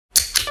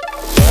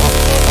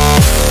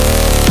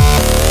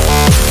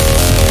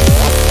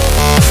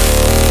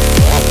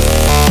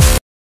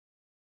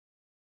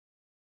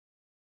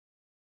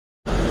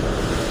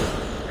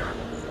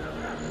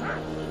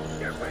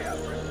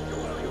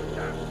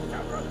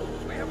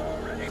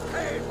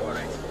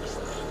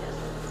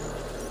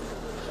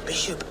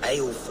Bishop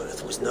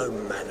Aelfirth was no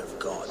man of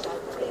God.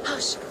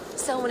 Hush!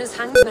 Someone has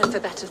hanged men for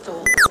better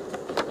thought.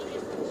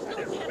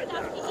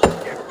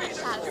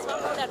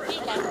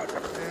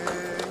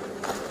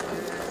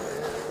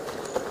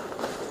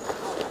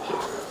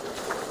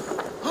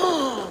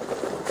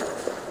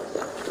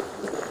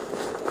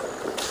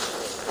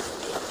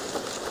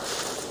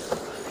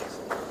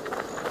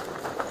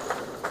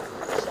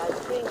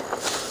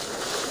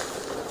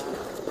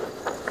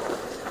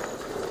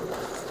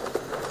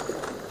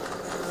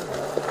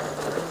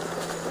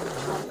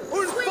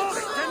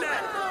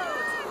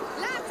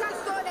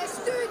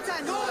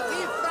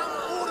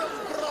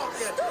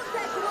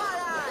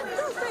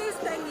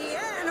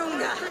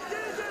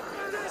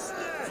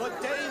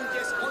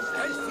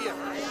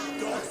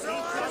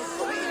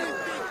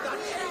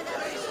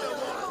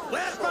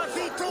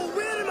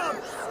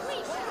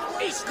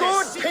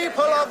 Good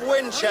people of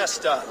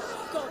Winchester,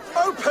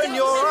 open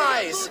your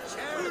eyes.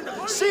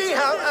 See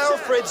how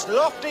Alfred's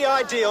lofty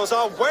ideals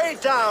are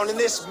weighed down in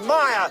this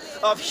mire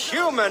of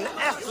human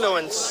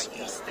effluence.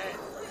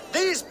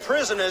 These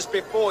prisoners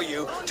before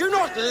you do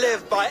not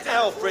live by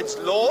Alfred's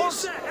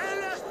laws.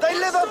 They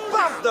live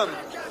above them.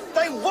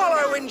 They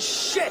wallow in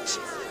shit,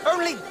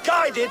 only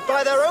guided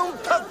by their own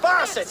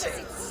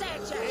perversity.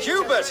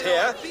 Hubert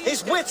here,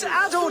 his wits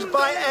addled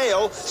by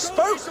ale,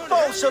 spoke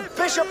false of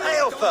Bishop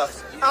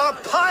Aelfirth, our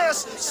pious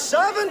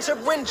servant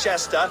of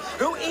Winchester,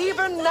 who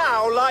even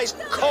now lies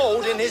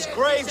cold in his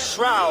grave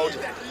shroud.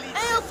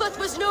 Aelfirth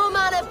was no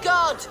man of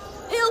God.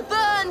 He'll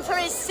burn for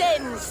his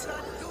sins.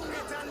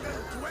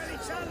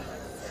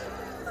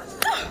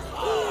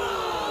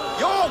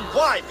 Your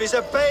wife is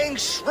a baying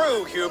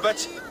shrew,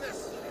 Hubert.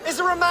 Is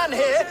there a man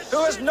here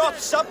who has not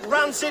supped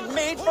rancid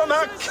mead from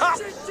her cup?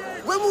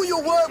 When will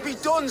your work be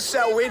done,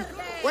 Selwyn?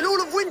 When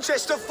all of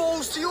Winchester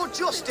falls to your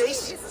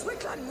justice?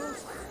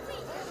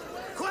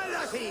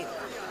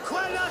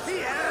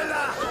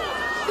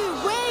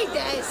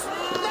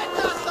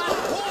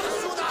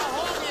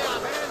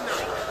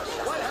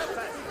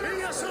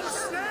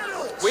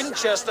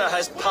 Winchester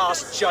has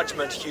passed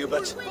judgment,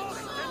 Hubert.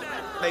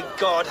 May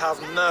God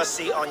have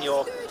mercy on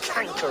your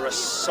cankerous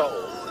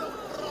soul.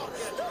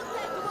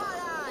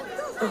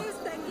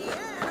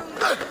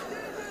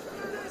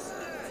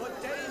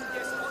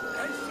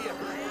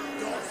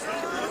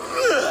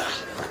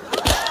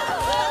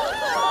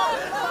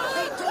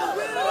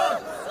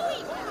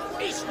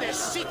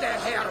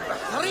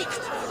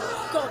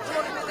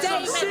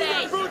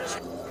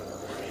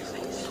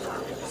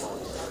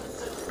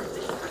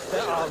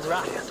 There are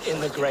rats in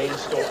the grain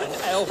store, and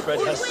Alfred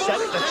has set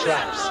the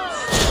traps.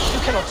 You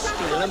cannot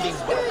steal and be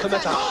welcome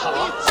at our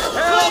hearts.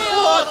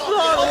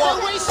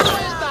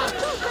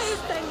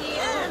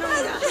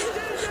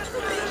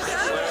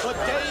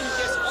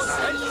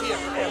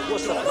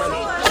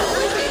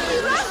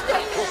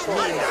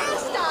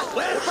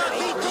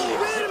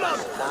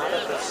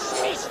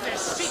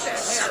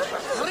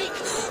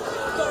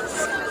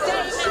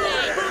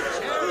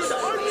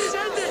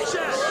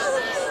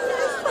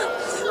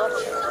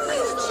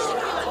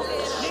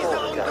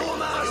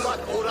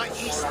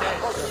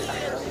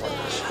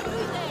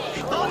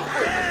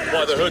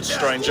 By the hood,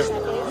 stranger.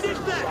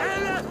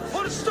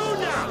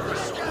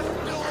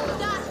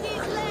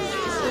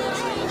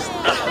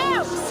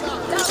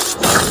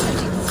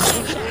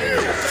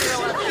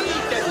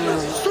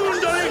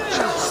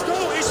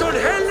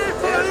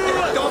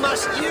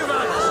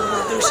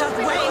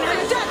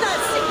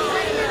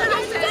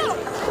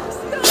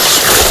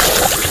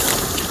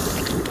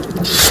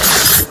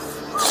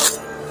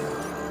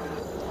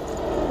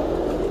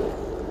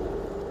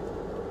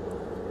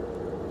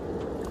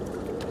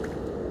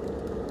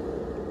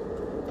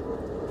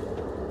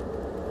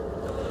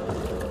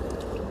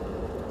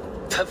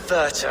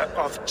 Perverter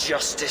of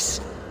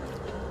justice.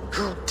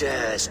 Who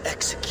dares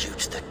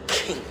execute the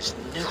king's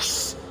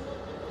noose?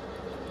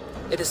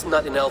 It is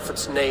not in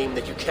Alfred's name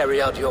that you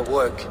carry out your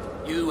work.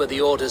 You are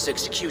the Order's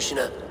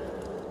executioner.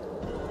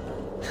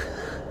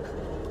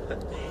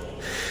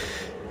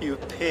 You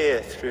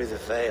peer through the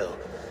veil,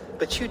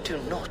 but you do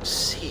not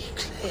see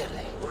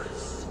clearly.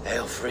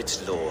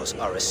 Alfred's laws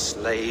are a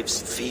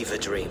slave's fever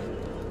dream.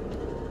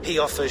 He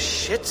offers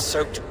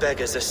shit-soaked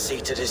beggars a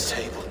seat at his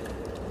table,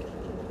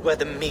 where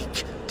the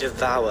meek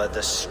devour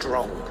the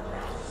strong.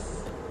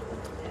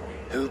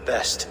 Who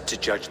best to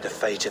judge the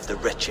fate of the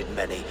wretched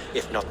many,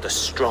 if not the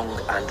strong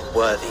and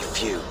worthy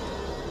few?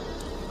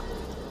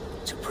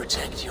 To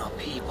protect your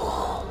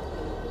people,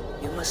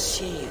 you must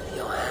sheathe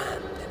your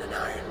hand in an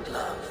iron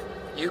glove.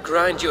 You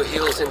grind your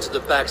heels into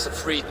the backs of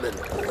freedmen,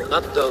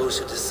 not those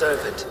who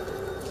deserve it.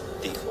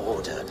 The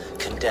Order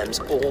condemns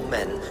all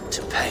men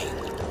to pain.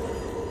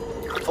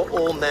 For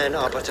all men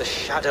are but a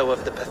shadow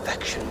of the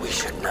perfection we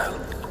should know.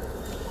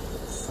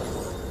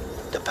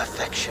 The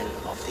perfection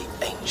of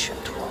the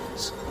Ancient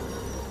Ones.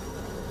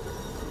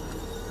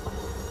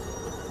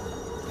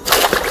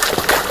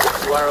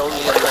 You are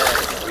only a man,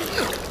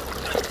 Reed.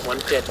 One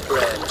dead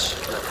branch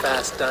on a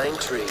fast-dying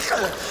tree.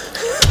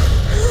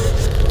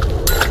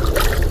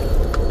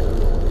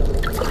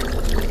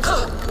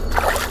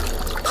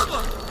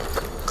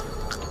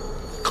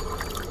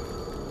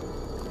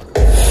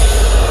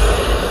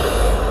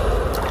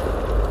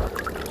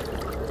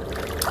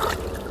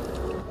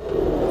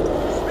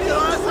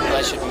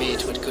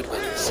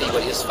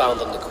 found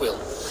on the quill.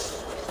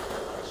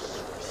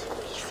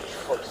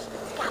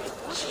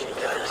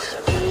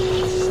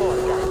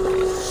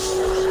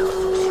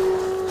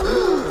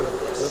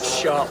 Look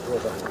sharp,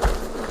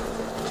 brother.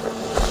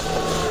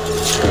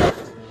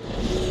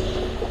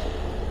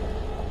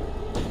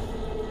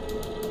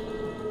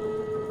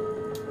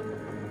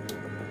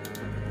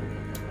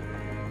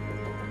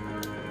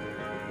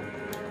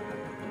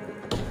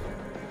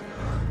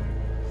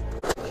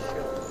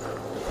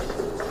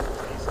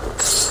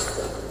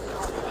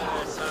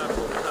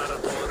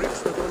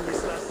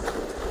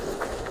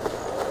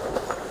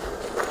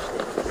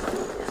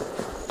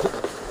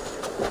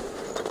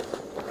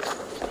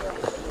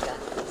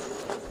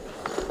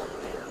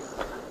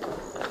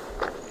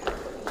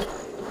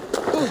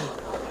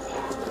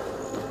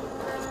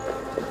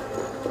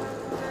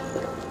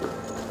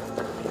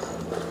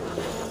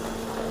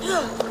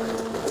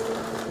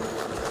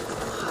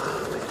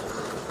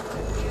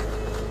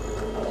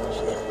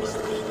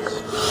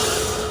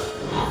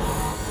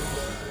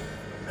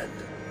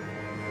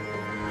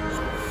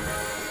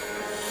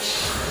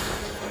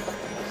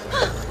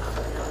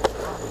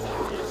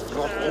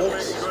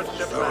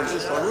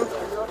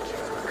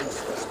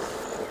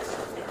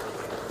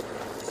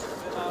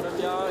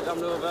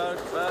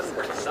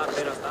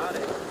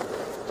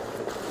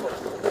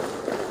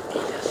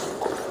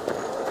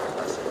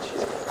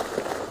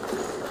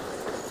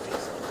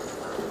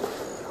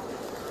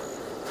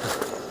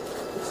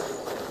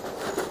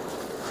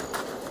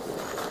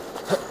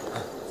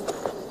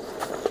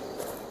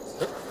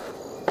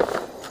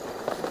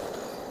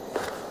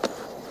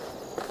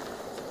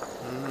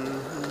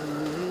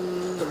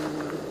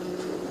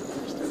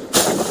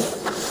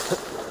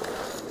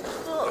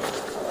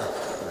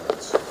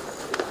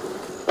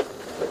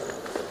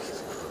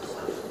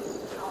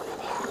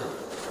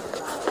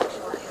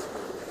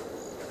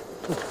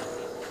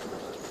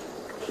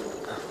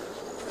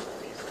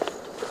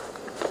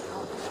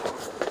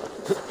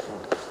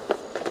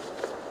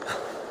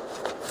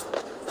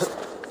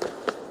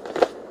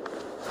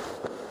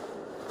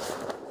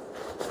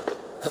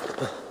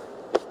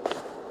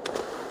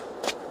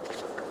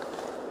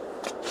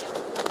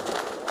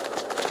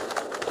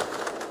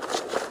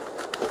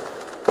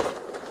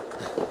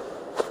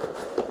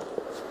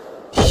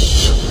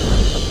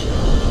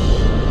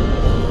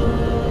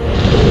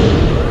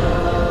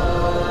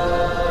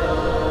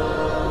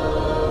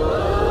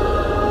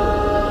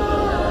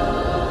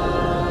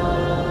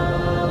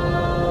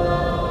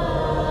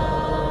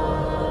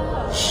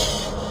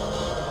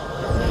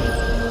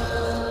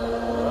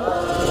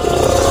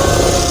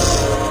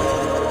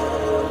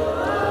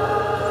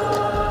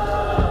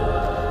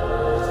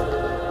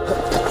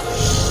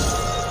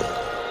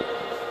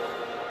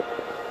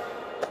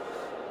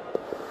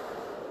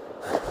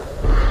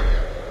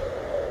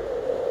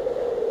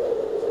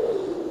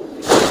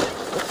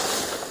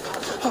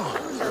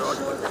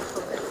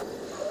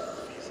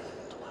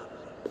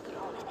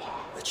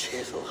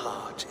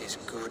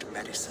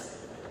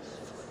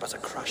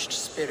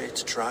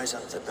 Dries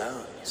up the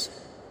bones.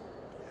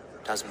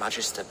 Does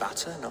Magister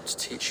Batter not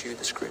teach you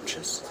the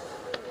scriptures?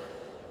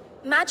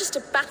 Magister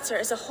Batter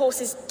is a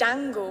horse's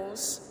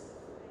dangles.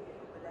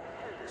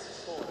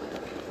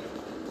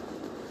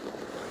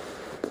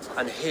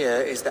 And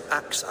here is the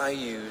axe I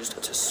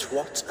used to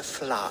swat a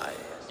fly.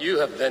 You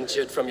have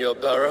ventured from your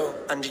burrow.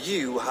 And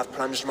you have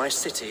plunged my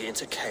city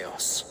into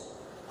chaos.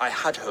 I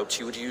had hoped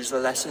you would use the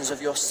lessons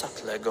of your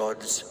subtler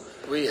gods.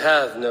 We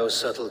have no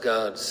subtle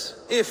gods.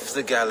 If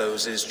the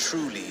gallows is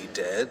truly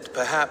dead,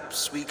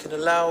 perhaps we can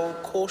allow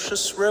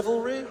cautious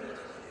revelry?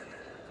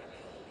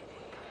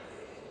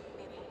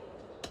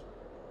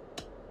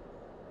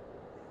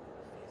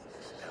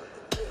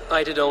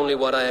 I did only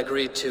what I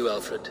agreed to,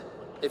 Alfred.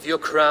 If your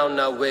crown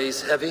now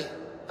weighs heavy,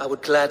 I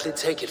would gladly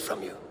take it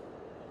from you.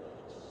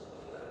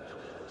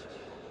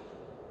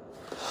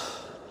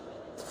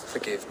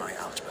 Forgive my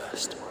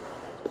outburst.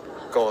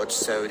 God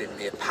sowed in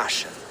me a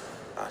passion.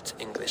 But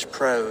English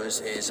prose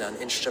is an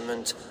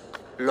instrument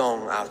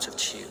long out of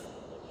tune.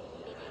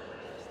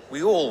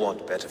 We all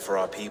want better for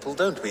our people,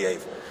 don't we,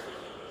 Eivor?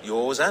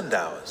 Yours and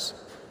ours.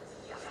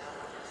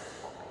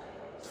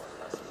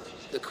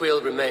 The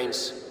quill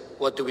remains.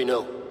 What do we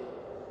know?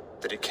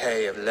 The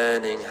decay of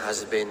learning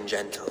has been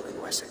gentle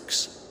in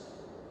Wessex.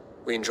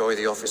 We enjoy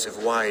the office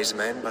of wise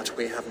men, but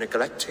we have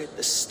neglected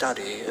the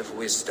study of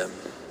wisdom.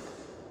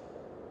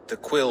 The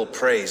quill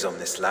preys on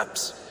this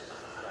lapse.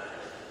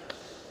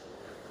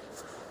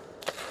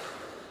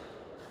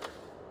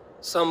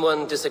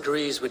 Someone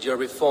disagrees with your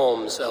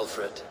reforms,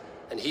 Alfred,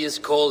 and he is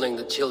calling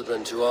the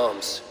children to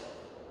arms.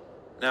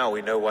 Now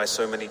we know why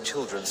so many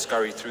children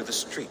scurry through the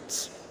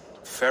streets,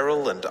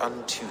 feral and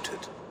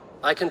untutored.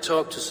 I can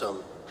talk to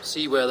some,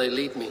 see where they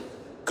lead me.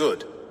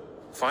 Good.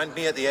 Find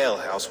me at the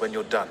alehouse when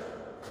you're done.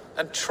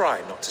 And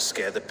try not to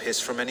scare the piss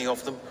from any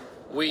of them.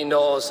 We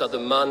Norse are the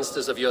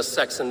monsters of your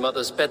Saxon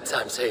mother's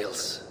bedtime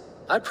tales.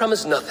 I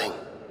promise nothing.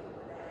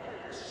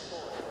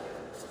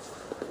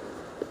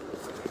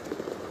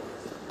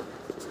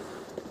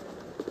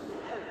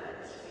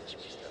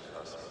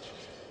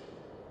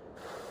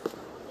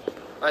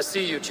 I I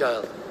see you,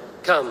 child.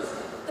 Come.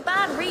 The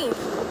bad reed,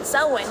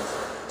 Selwyn.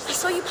 I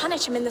saw you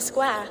punish him in the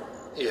square.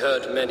 He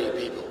hurt many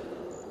people.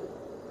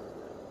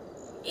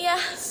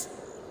 Yes.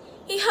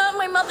 He hurt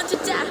my mother to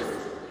death.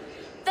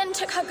 Then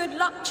took her good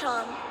luck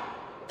charm.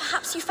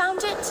 Perhaps you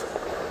found it?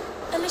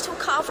 A little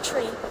carved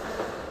tree.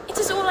 It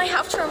is all I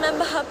have to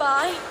remember her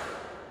by.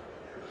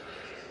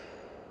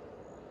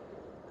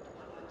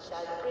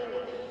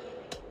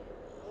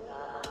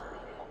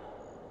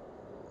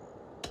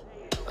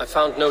 I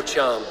found no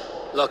charm,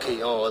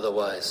 lucky or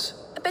otherwise.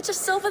 A bit of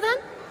silver then?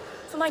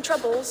 For my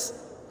troubles.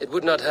 It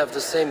would not have the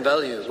same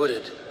value, would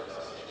it?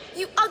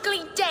 You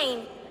ugly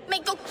Dane! May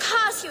God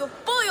curse you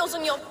with boils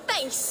on your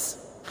face!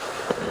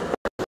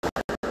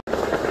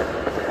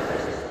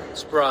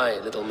 Spry,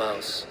 little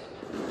mouse.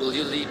 Will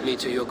you lead me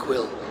to your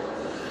quill?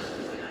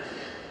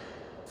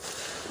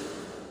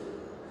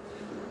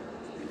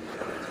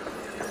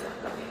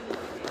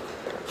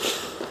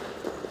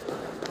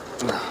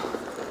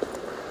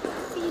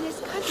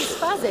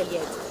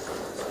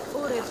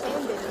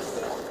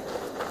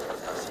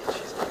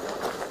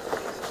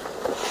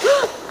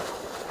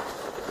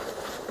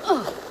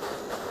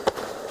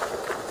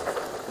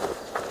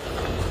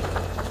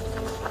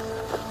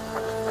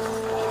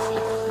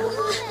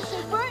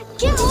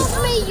 Get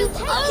off me, you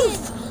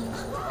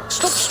oaf!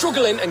 Stop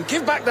struggling and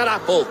give back that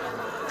apple.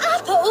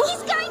 Apple?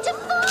 He's going to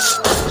fall!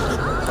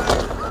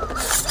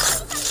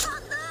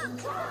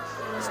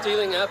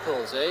 Stealing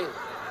apples, eh?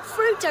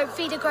 Fruit don't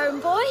feed a grown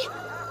boy.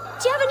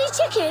 Do you have any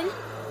chicken?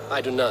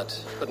 I do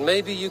not, but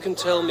maybe you can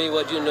tell me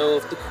what you know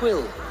of the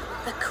quill.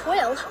 The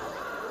quill?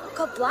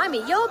 God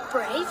blimey, you're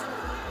brave.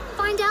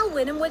 Find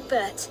Elwyn and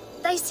Wigbert.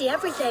 They see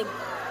everything.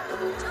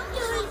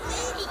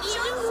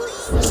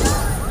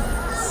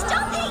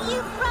 Stop it,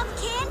 you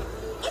pumpkin!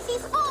 If he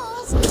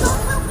falls, God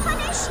will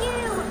punish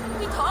you!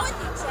 We told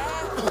you,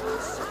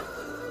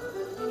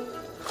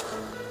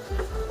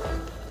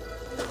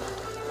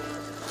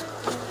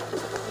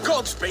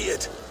 God's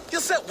beard!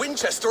 You'll set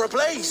Winchester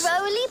ablaze!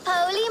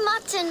 Roly-poly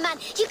mutton man,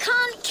 you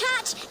can't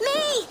catch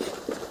me!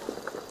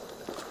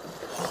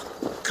 Oh,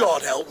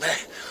 God help me.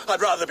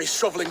 I'd rather be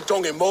shoveling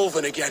dung in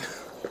Malvern again.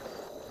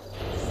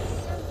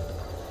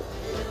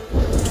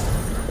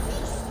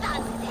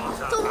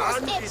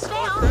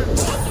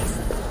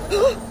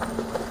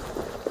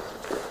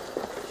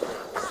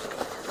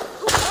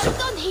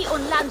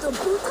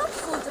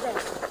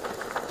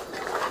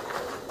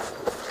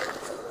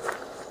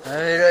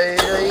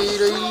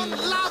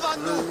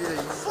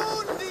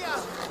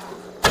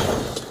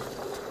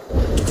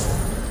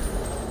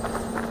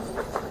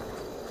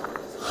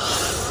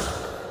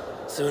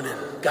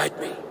 Sunan, guide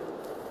me.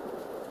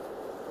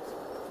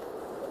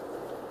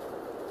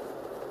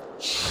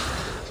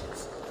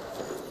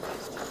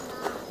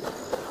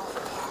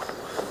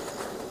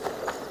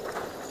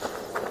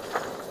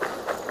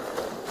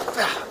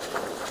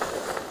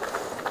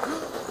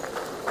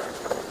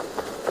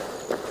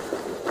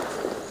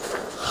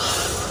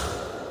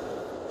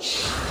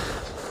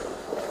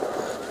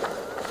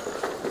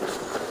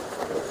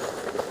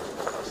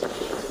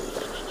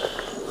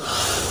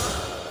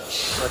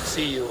 Let's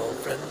see you, old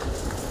friend.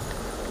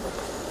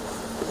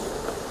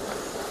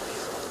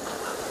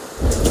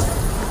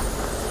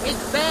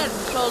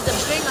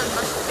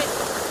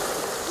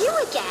 You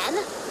again?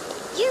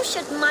 You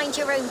should mind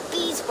your own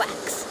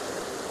beeswax.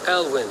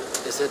 Elwyn,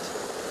 is it?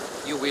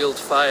 You wield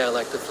fire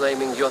like the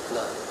flaming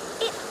Jotna.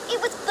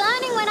 It was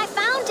burning when I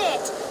found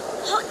it.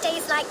 Hot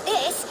days like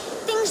this,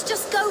 things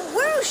just go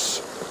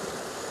whoosh.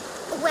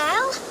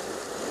 Well?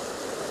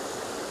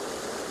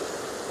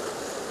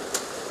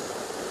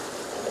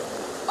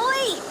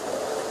 Oi!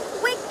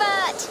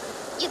 Wigbert!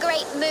 You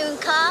great moon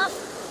calf.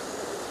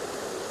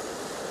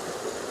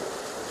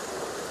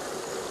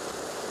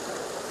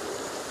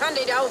 Hand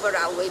it over,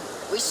 Alwyn.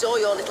 We saw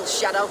your little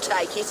shadow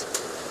take it.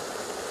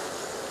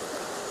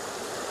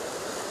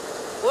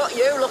 What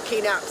you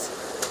looking at?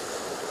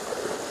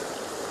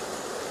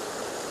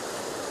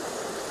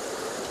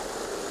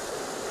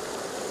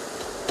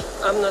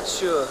 I'm not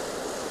sure.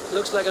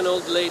 Looks like an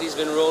old lady's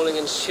been rolling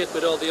in shit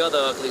with all the other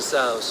ugly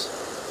sows.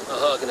 A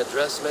hug and a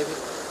dress, maybe?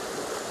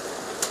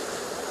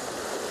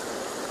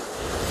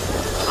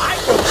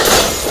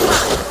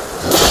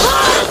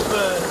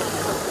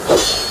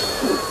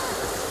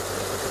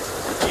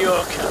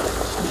 Your kind.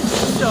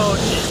 So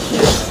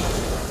distant.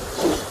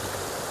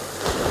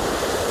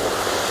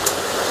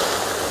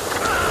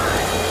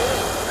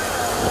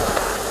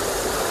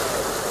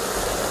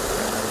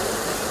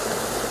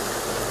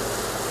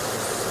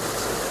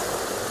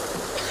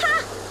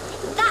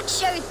 That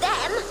showed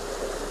them.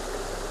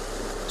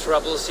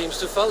 Trouble seems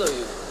to follow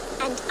you.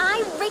 And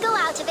I wriggle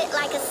out of it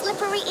like a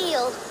slippery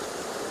eel.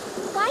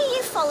 Why are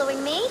you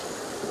following me?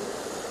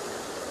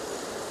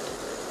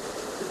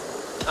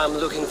 I'm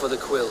looking for the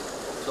quill,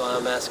 so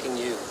I'm asking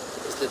you,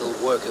 as little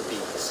worker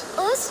bees.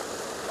 Us?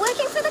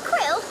 Working for the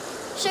quill?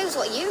 Shows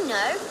what you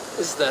know.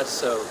 Is that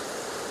so?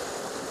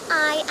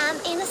 I am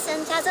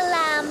innocent as a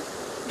lamb.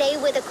 They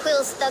were the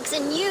quill's thugs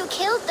and you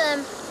killed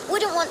them.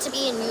 Wouldn't want to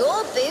be in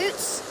your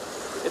boots.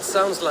 It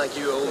sounds like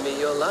you owe me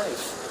your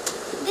life.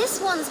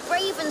 This one's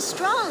brave and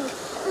strong.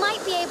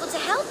 Might be able to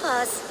help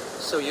us.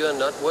 So you are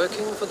not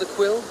working for the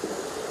Quill?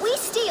 We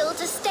steal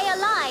to stay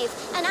alive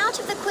and out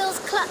of the Quill's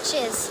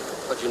clutches.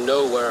 But you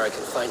know where I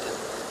can find him.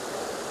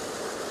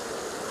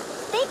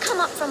 They come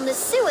up from the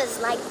sewers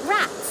like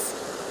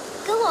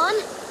rats. Go on,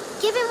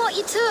 give him what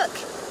you took.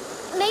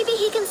 Maybe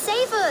he can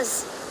save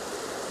us.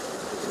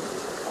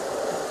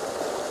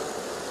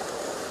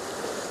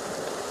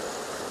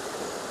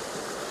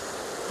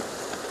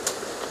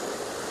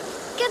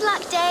 Good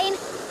luck, Dane.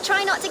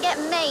 Try not to get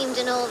maimed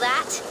and all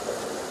that.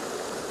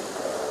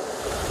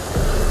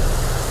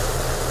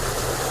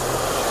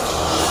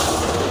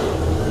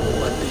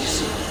 What do you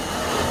see?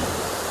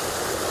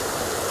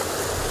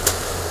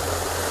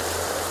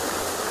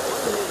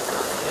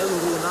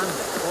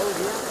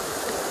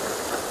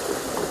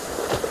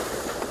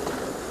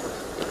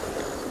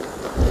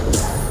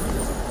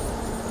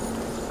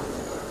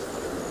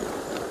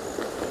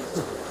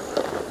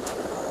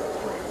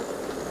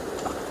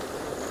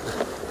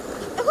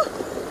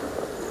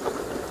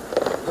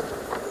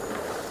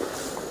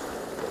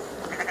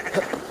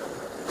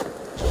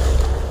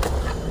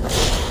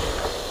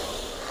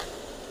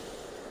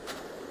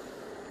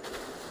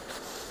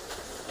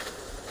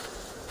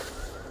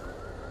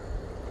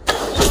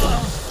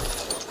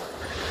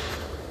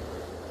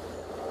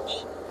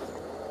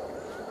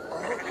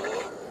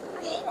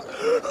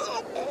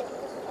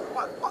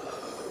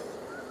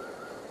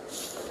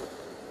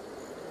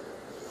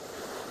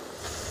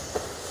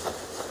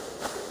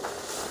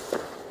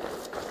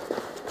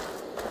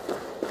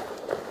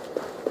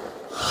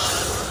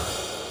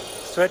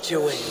 Stretch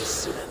your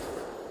wings.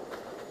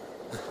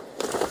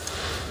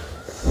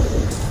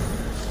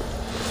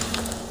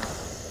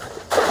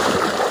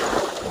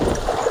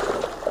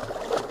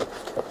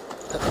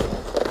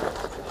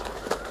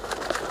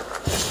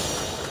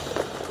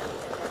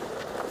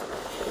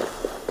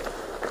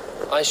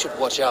 I should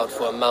watch out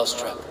for a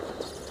mousetrap.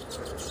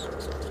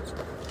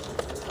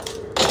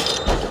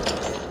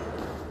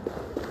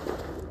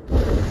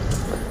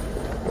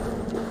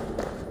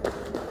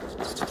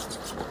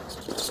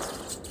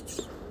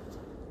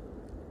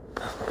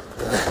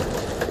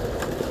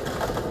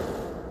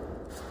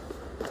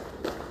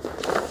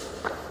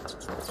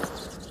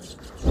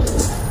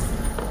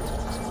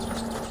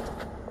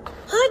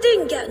 I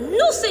didn't get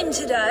nothing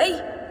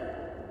today.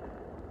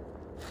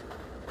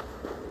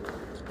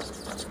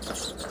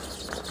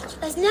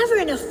 There's never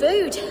enough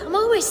food. I'm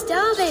always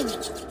starving.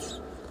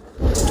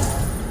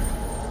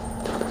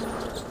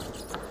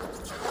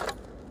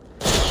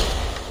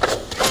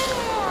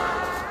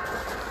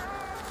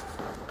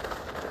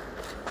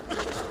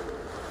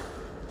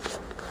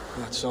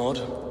 That's odd.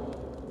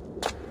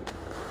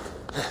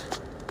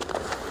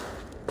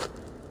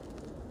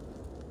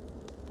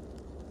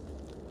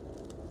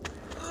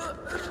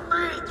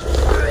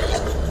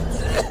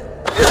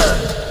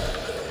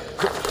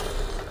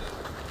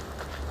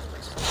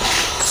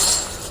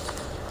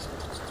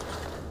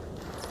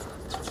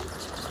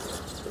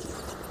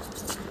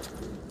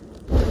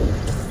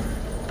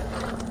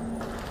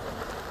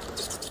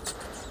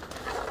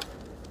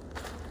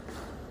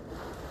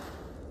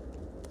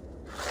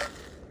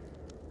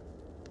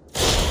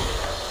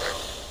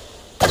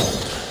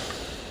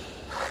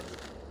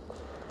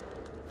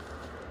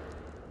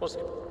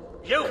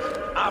 You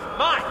are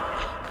mine!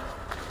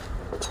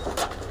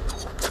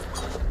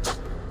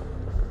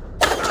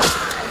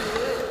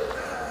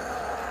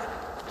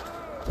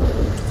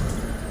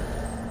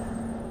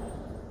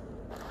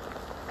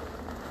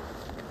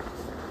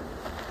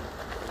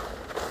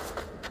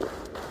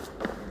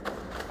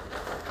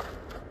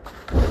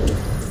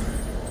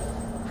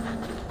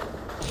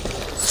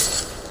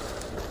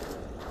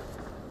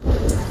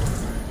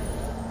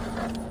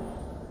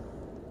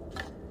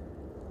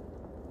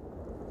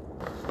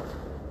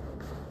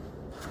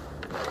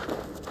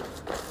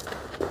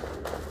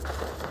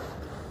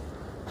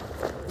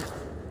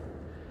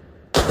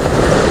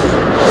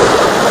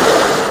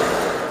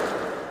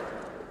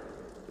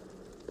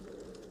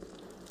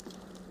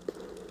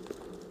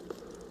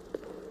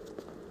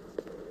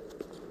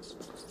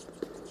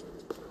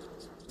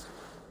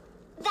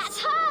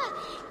 That's her!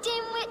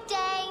 Dimwit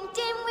Dane,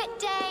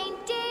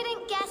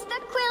 didn't guess the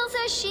Quill's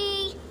a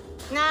she.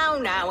 Now,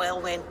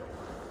 Elwyn.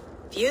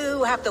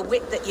 Few have the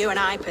wit that you and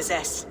I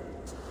possess.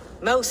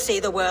 Most see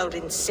the world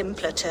in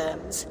simpler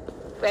terms,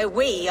 where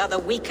we are the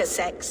weaker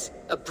sex.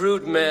 A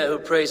broodmare who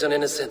preys on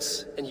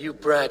innocence, and you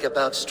brag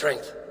about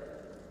strength.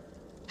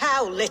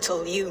 How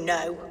little you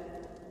know.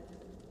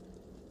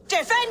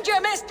 Defend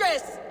your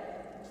mistress!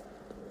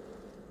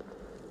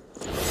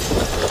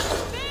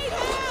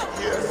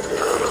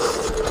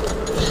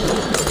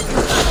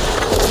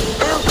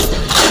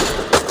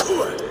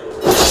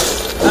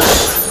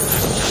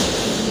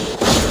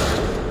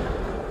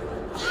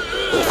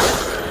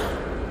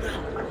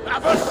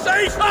 Have a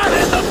safe hand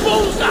in the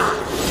bullseye!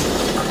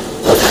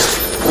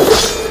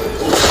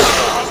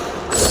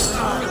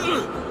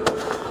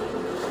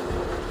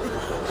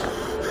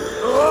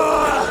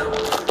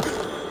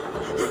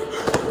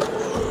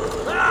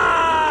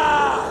 Ah!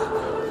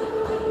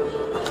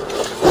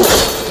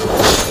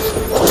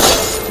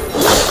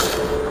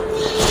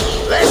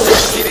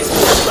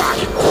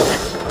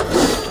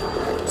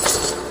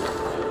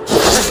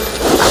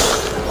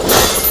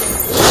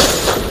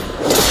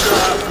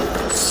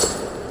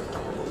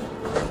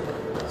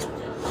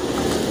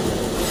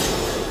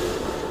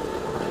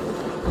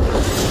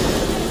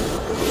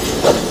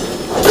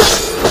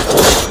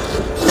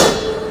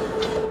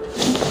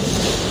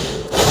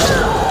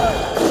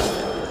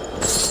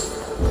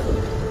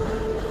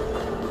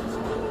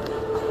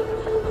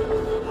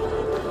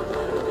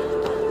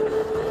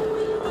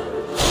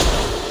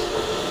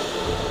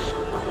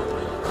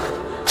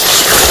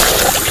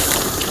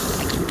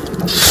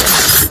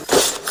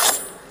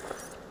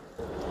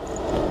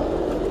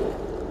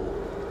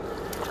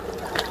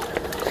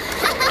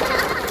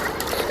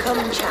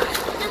 Come, child,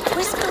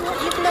 whisper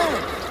what you've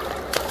learned,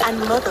 and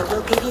Mother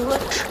will give you a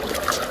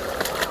treat.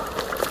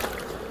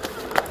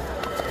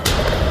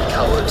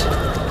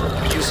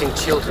 Coward. Using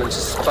children to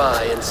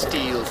spy and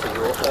steal for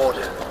your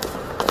order.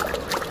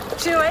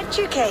 To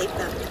educate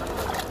them.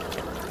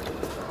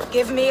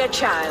 Give me a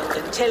child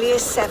until he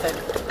is 7,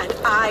 and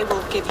I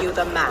will give you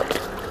the man.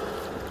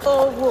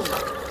 Or woman.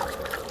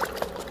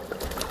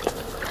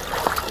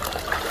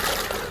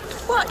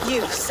 What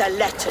use are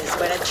letters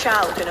when a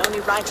child can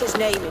only write his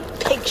name in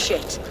pig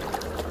shit?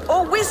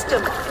 Or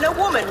wisdom in a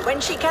woman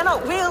when she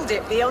cannot wield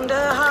it beyond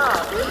her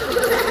heart?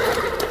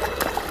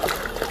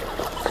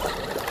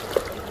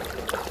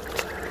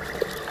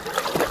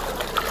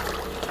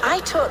 I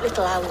taught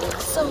little Alwyn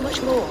so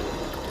much more.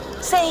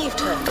 Saved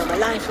her from a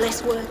life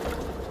less worth.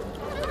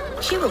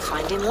 She will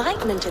find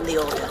enlightenment in the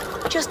Order,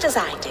 just as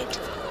I did.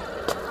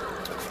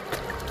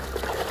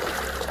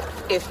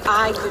 If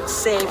I could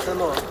save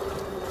them all,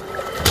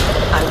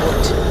 I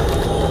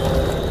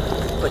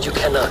would. But you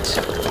cannot.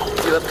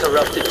 You have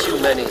corrupted too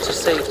many to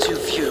save too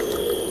few.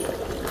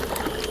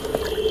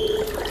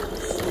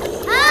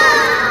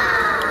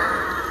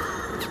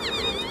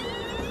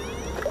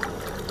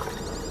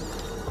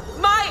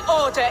 My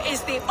order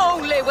is the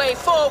only way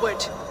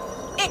forward.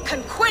 It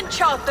can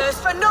quench our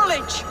thirst for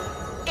knowledge.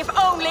 If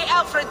only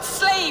Alfred's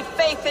slave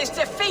faith is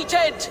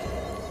defeated.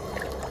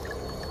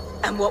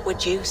 And what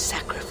would you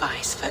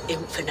sacrifice for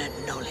infinite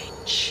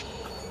knowledge?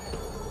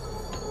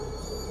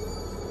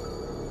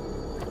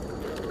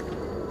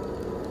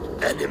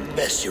 An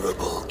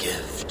immeasurable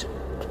gift.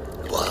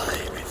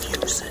 Why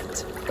refuse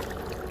it?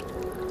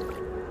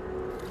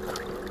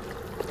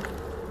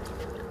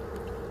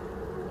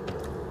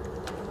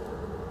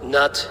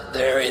 Not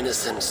their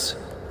innocence.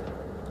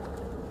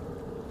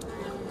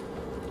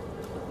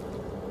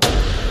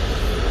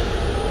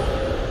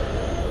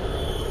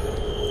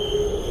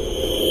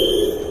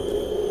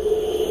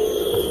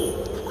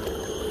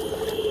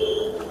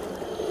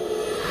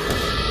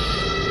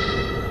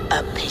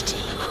 A pity.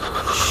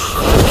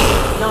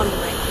 Non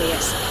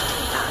requiescent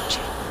in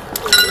marching.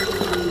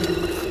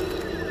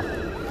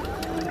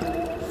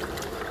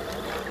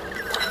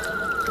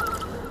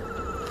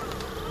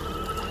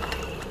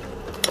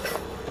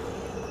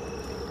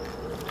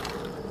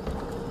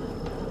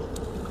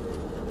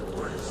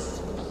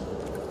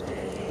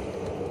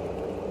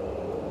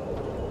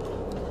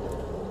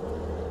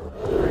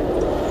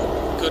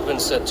 Goodman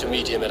said to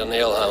meet him at an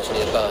alehouse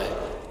nearby.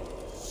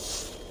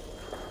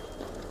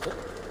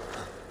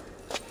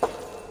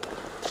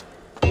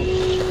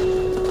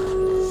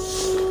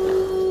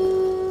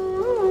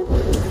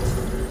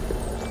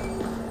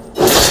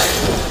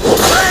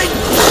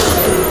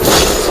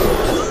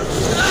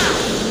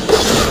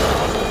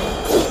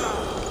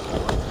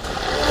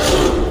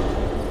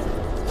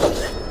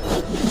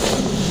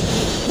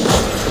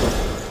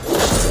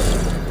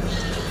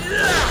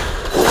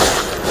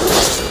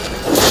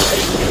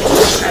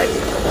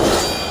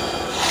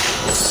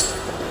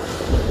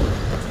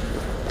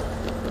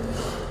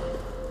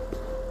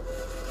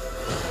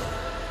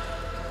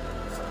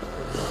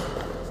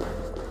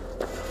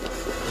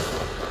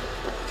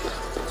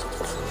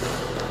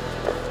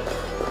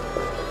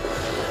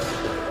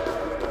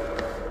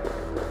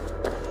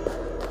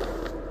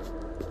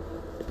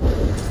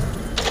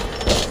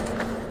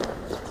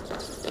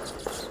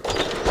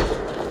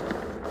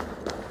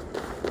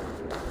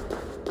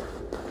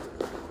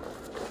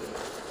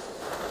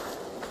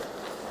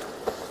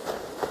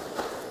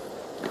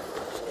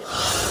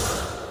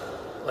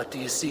 What do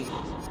you see?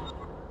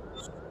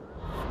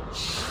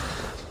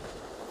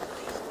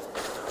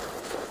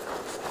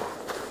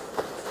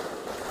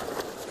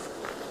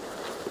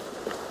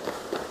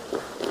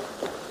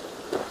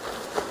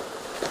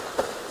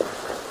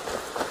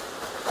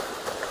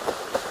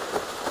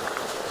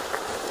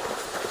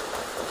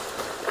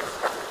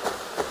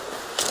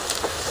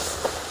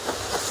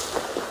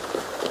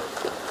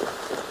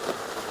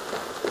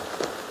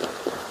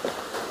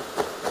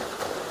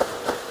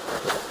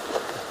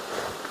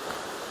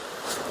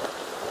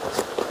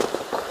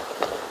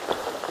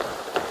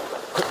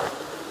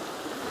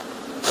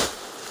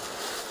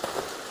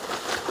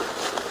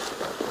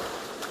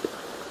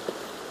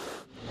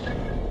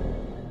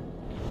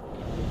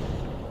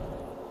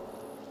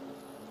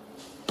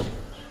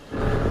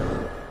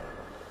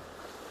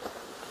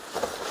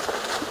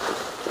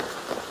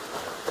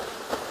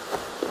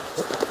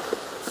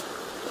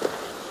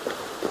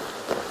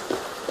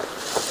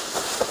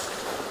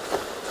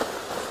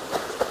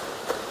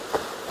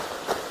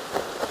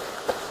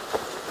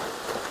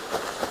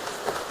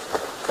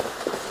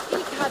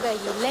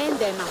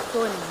 Yilende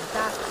mafoni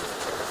mtatu.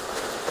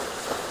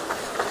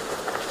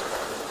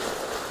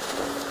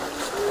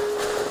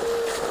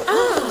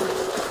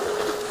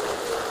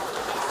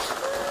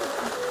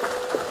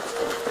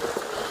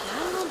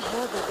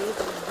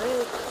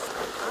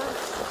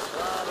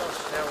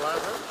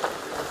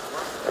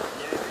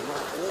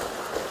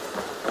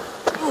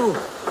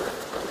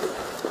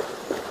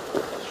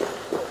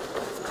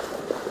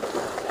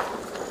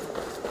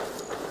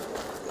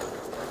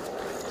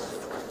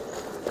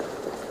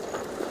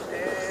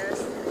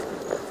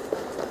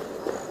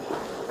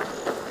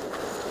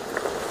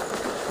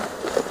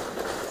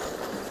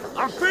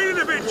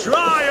 feeling a bit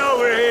dry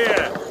over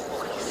here.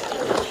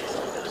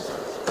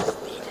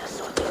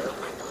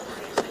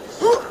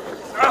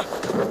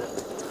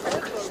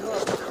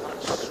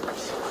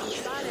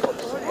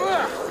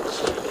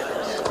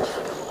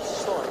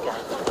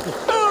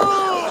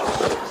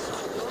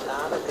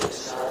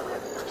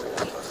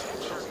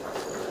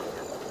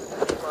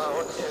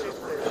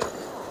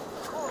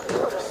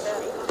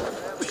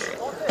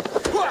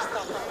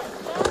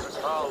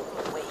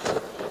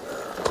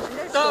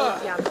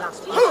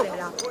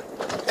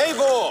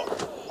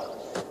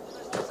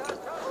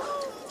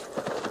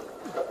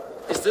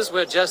 Is this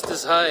where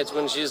Justice hides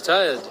when she's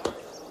tired?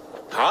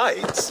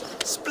 Hides?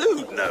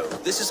 Splood, no.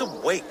 This is a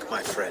wake,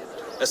 my friend.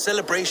 A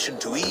celebration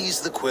to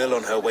ease the quill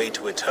on her way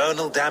to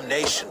eternal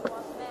damnation.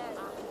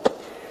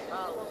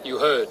 You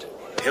heard.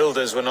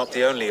 Hilda's were not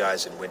the only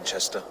eyes in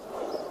Winchester.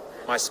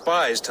 My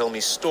spies tell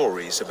me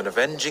stories of an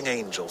avenging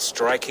angel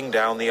striking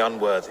down the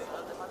unworthy.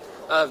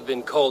 I've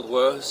been called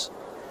worse.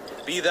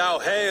 Be thou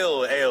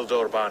hail,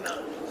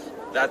 Ealdorbanna.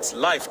 That's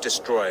Life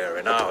Destroyer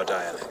in our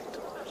dialect.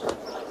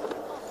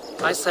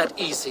 I sat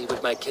easy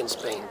with my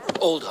kinsbane,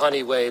 old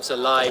honey waves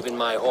alive in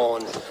my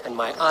horn, and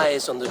my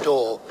eyes on the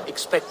door,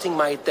 expecting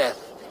my death,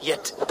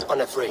 yet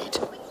unafraid.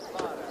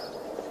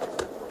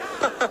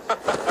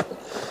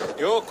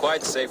 You're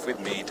quite safe with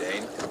me,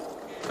 Dane.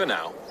 For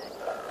now.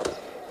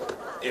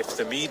 If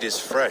the mead is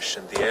fresh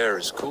and the air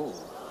is cool,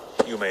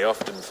 you may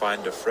often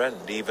find a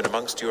friend even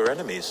amongst your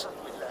enemies.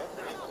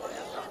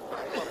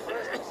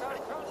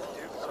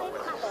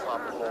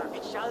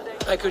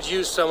 I could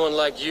use someone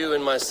like you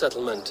in my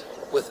settlement,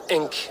 with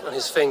ink on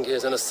his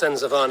fingers and a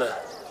sense of honor.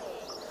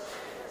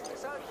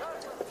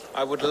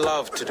 I would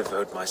love to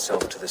devote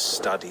myself to the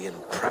study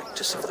and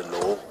practice of the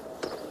law.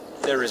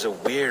 There is a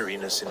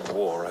weariness in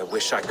war I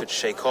wish I could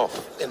shake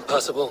off.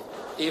 Impossible.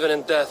 Even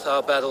in death,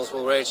 our battles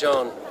will rage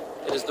on.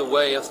 It is the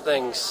way of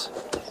things.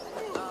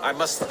 I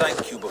must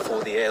thank you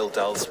before the ale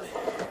dulls me.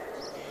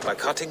 By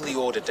cutting the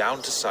order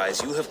down to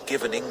size, you have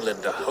given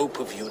England a hope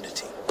of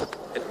unity.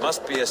 It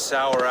must be a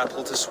sour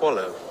apple to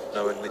swallow,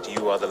 knowing that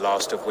you are the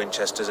last of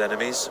Winchester's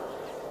enemies.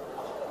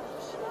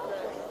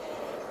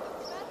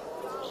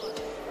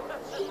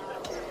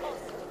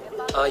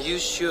 Are you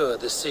sure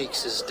the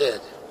Sikhs is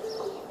dead?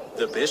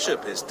 The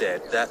bishop is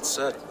dead, that's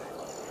certain.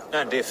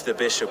 And if the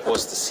bishop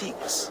was the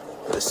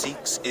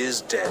Sikhs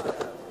is dead.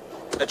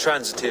 A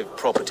transitive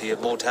property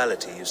of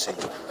mortality, you see.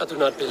 I do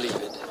not believe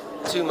it.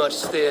 Too much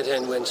theatre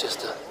in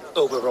Winchester.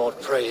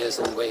 Overwrought prayers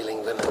and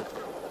wailing women.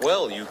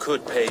 Well, you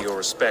could pay your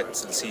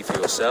respects and see for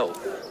yourself.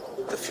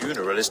 The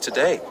funeral is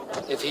today.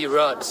 If he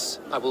rots,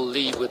 I will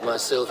leave with my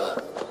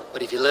silver.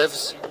 But if he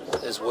lives,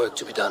 there's work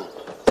to be done.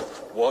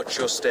 Watch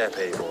your step,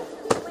 Eivor.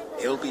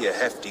 He'll be a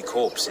hefty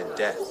corpse in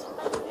death.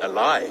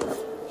 Alive,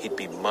 he'd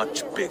be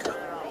much bigger.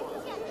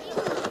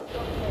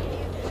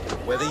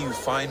 Whether you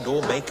find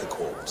or make a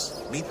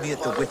corpse, meet me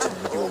at the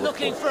Witten with your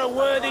Looking for a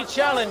worthy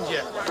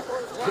challenger.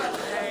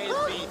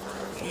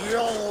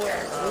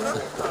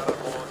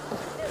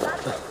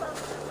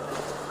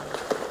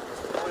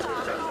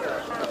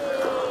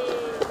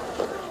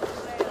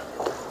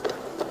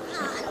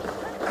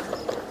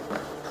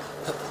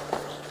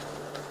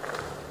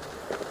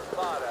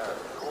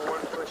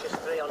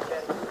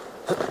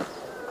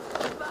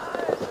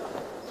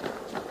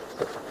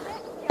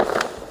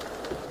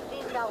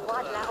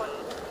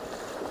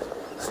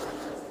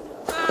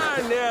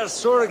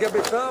 Sorga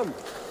betam.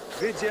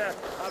 Vidya.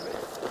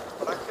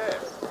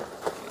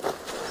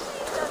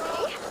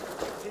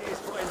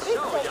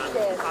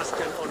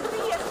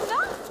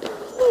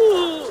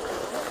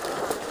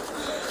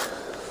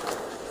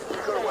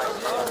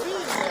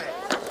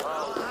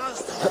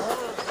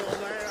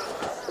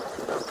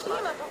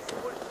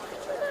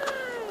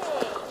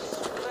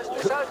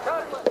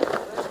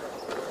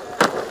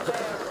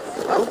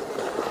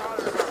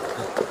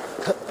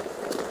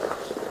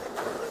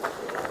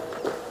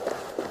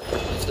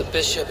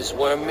 Bishop is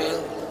worm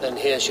meal, then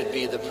here should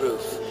be the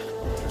proof.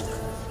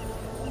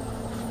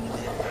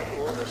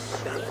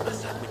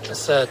 A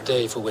sad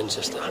day for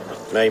Winchester.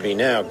 Maybe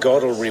now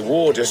God will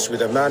reward us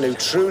with a man who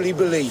truly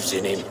believes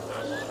in him.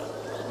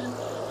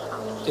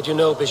 Did you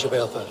know Bishop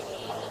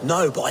Aelfred?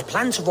 No, but I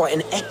plan to write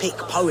an epic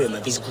poem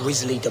of his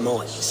grisly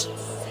demise.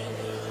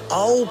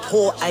 Oh,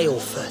 poor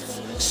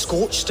Aelfred,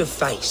 scorched of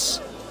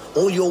face,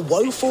 all your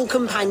woeful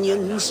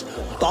companions,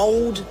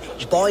 bold,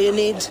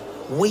 bayoneted,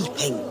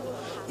 weeping.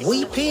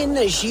 Weeping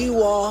as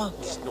you are...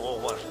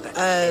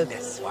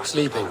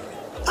 Sleeping.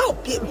 Oh,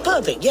 yeah,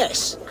 perfect,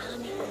 yes.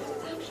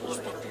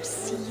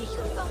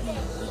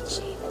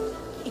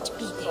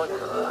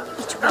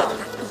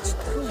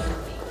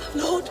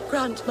 Lord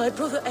grant my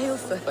brother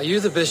Aelfred. Are you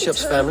the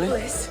bishop's family?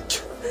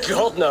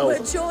 God, no.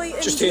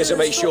 Just here to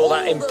make sure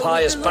that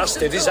impious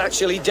bastard is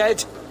actually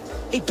dead.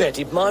 He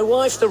bedded my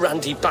wife, the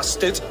randy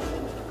bastard.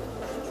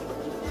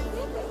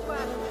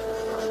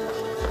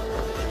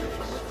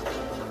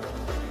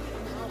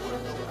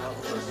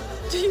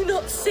 Do you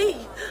not see?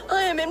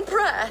 I am in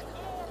prayer.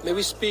 May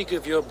we speak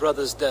of your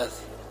brother's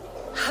death?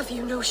 Have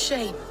you no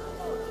shame?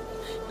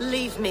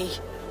 Leave me.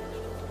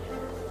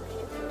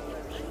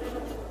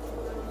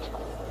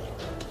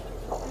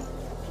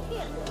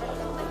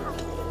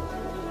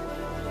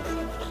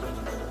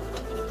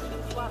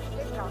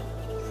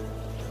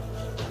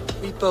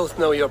 We both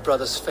know your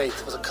brother's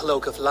faith was a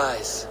cloak of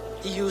lies.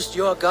 He used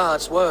your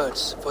God's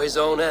words for his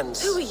own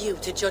ends. Who are you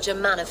to judge a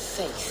man of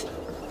faith?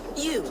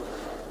 You,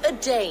 a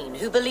Dane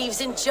who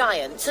believes in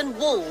giants and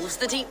wolves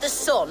that eat the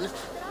sun?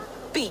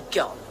 Be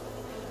gone.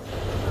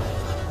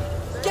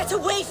 Get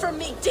away from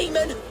me,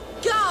 demon!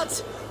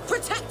 Guards,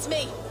 protect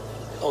me!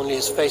 Only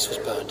his face was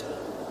burned.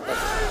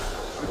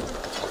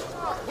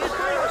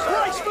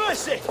 Christ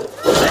mercy!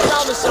 Lay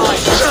down the side!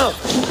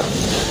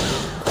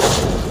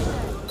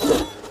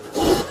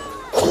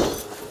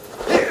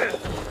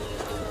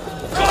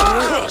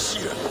 Cross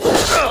you!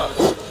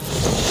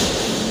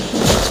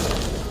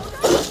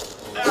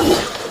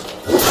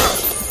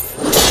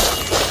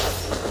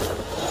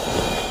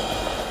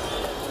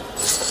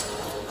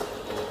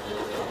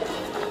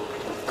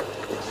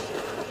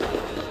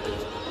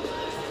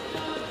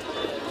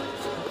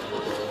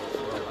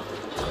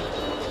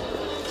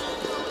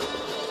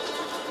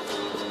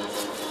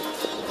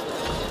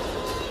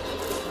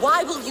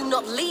 Why will you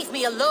not leave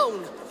me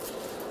alone?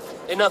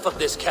 Enough of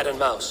this cat and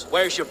mouse.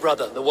 Where's your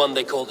brother, the one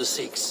they call the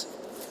Sikhs?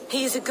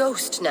 He is a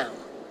ghost now,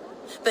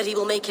 but he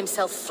will make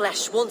himself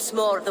flesh once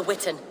more of the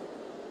Witten.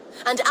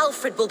 And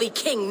Alfred will be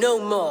king no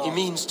more. He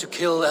means to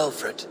kill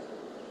Alfred.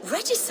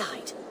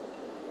 Regicide?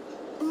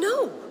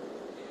 No.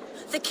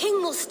 The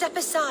king will step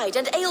aside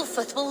and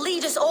Aelfrith will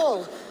lead us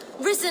all,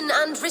 risen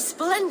and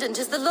resplendent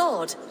as the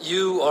Lord.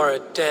 You are a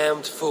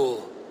damned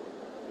fool.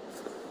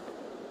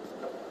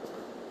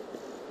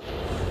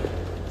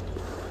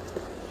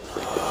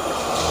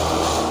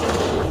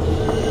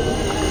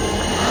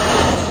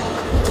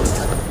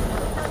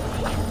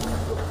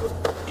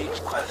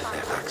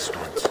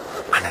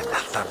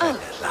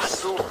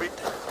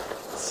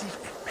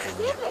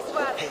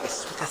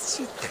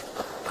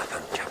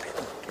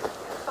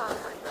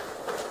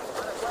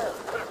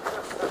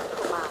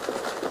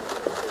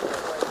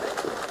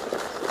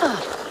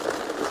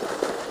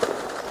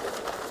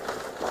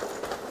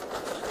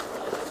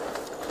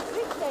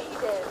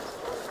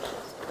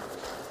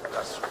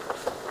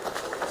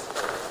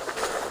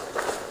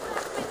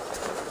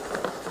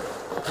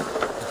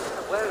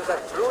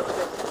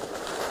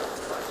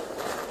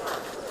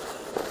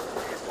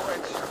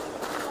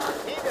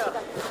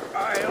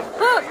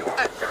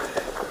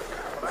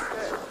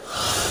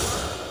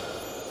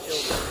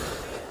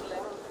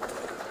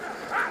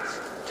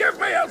 Give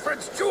me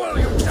Alfred's jewel,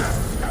 you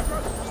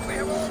damn! We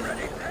have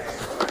already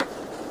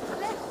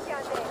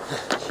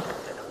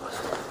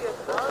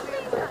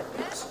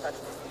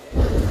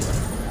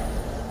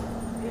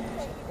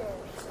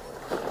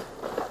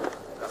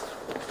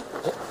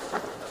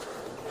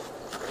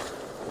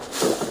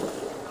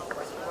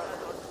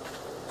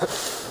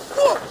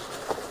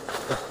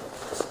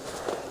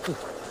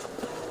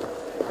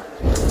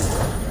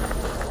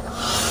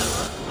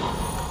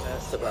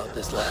That's about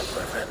this land,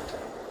 my friend.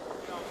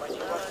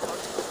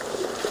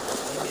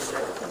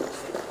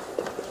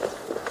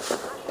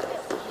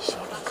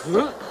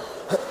 Huh?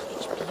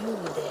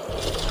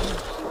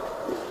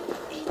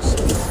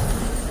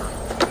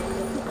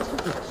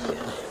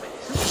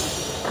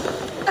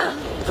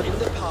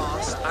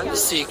 The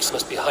Sikhs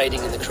must be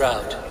hiding in the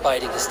crowd,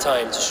 biding his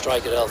time to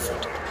strike at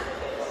Alfred.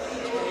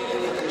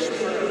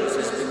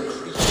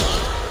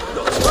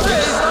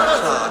 Clerk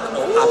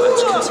or abbot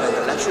can send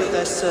a letter of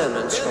their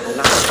sermons from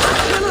last.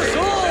 Kill us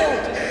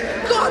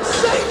all! God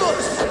save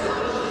us!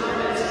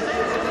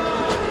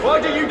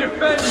 Why do you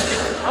defend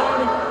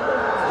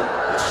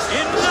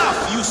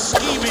Enough, you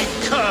scheming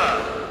cur!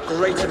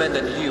 Greater men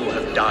than you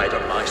have died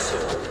on my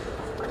sword.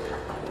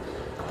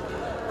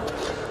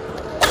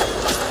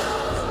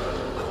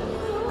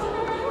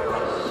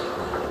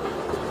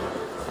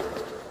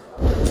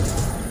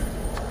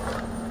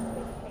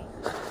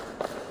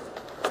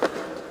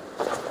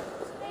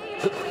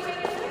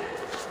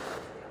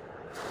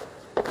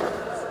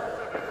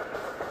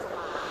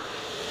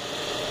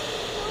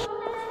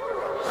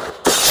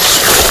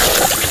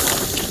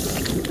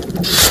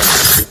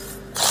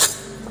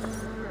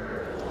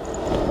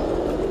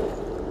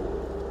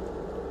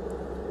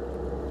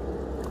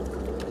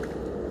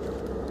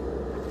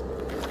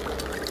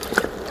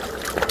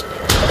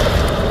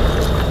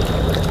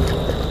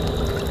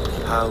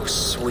 How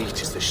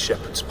sweet is the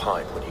shepherd's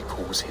pipe when he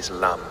calls his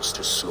lambs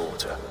to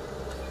slaughter.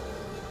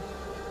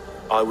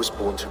 I was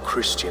born to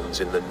Christians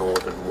in the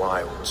northern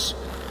wilds.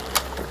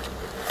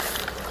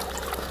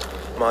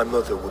 My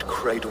mother would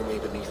cradle me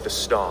beneath the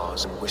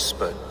stars and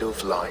whisper,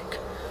 dove-like,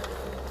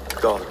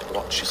 God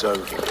watches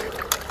over you.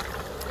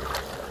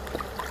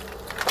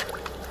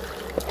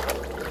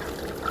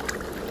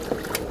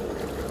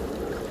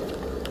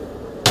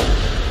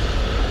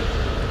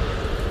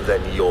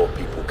 Then your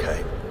people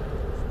came.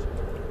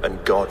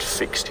 And God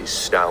fixed his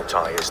stout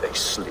eye as they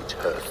slit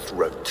her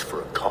throat for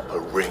a copper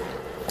ring.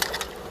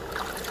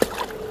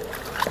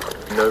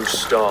 No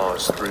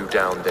stars threw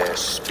down their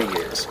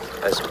spears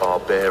as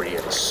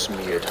barbarians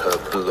smeared her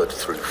blood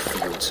through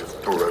fields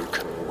of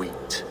broken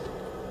wheat.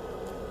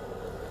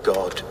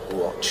 God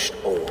watched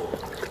all,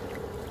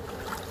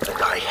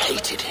 and I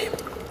hated him.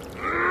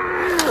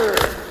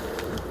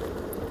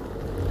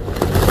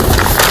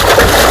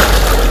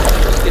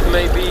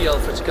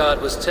 which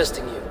god was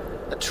testing you.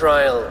 A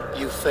trial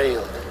you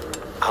failed.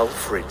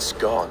 Alfred's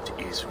god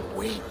is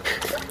weak.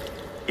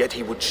 Yet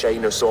he would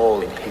chain us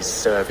all in his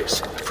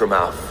service, from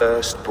our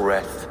first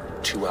breath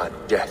to our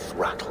death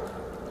rattle.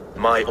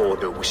 My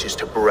order wishes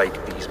to break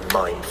these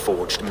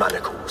mind-forged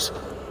manacles.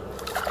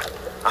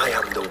 I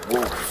am the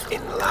wolf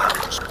in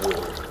lamb's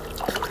wool.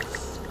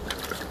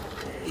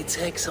 He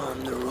takes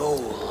on the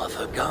role of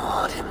a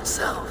god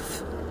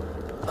himself.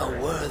 A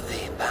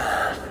worthy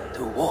path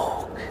to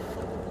walk.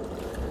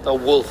 A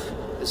wolf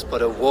is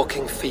but a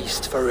walking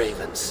feast for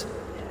ravens.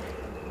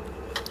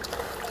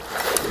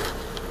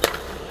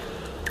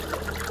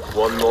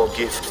 One more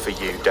gift for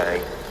you,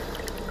 Dane.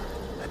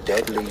 A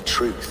deadly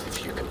truth,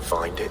 if you can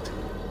find it.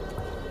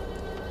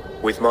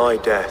 With my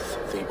death,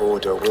 the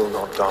Order will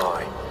not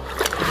die.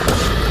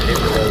 It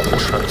will only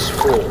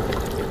transform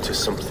into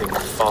something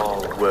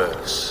far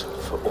worse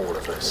for all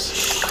of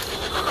us.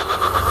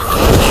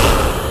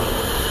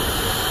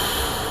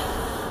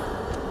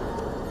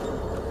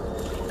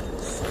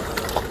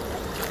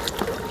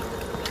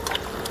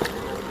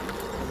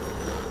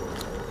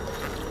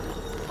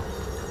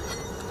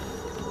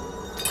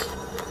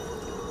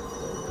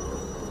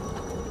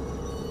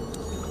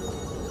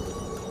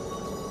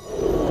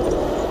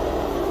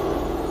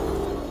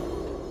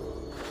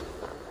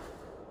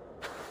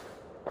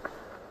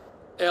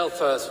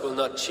 Aelfirth will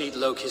not cheat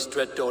Loki's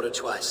dread daughter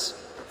twice.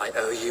 I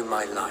owe you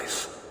my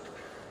life.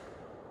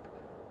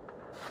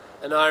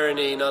 An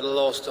irony not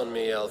lost on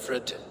me,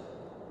 Alfred.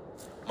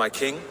 My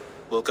king,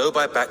 we'll go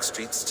by back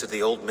streets to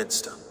the Old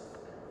Minster.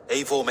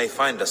 Eivor may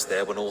find us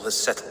there when all has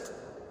settled.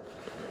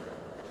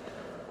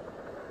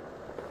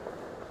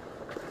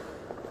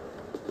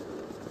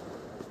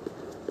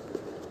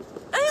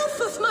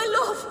 Aelfirth, my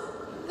love!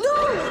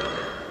 No!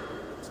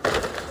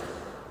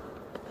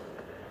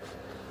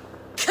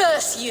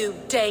 Curse you,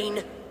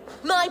 Dane!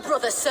 My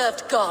brother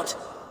served God.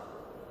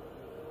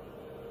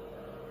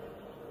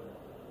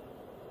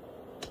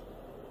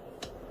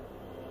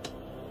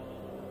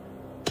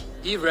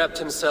 He wrapped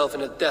himself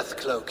in a death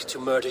cloak to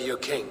murder your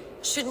king.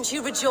 Shouldn't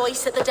you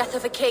rejoice at the death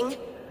of a king?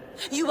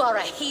 You are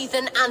a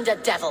heathen and a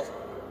devil.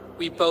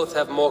 We both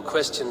have more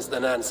questions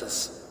than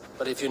answers.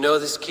 But if you know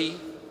this key,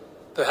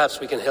 perhaps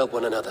we can help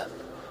one another.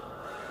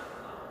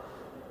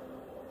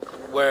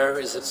 Where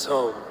is its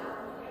home?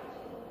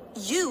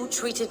 You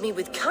treated me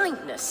with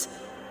kindness,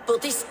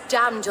 but this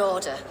damned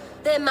Order,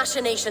 their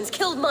machinations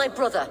killed my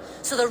brother,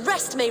 so the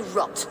rest may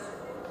rot.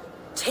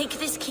 Take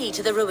this key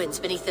to the ruins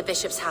beneath the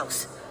bishop's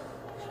house.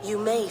 You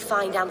may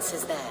find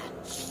answers there.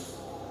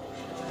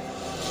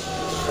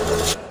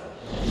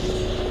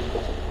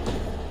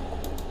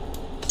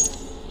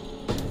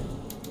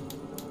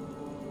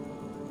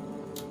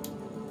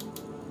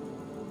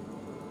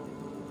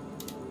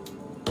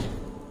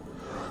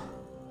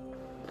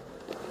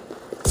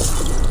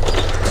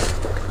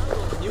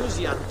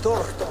 Museum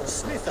Thornton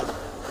Smither.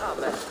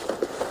 Amen.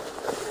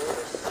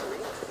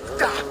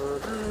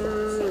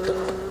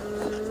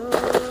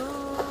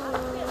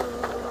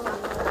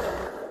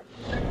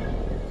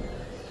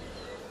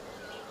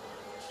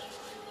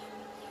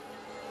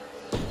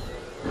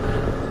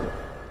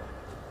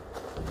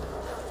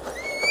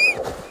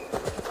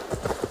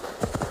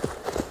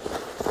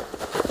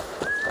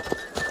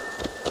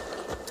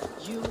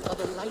 You are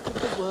the light of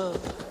the world.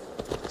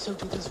 So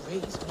do these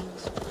rays mean.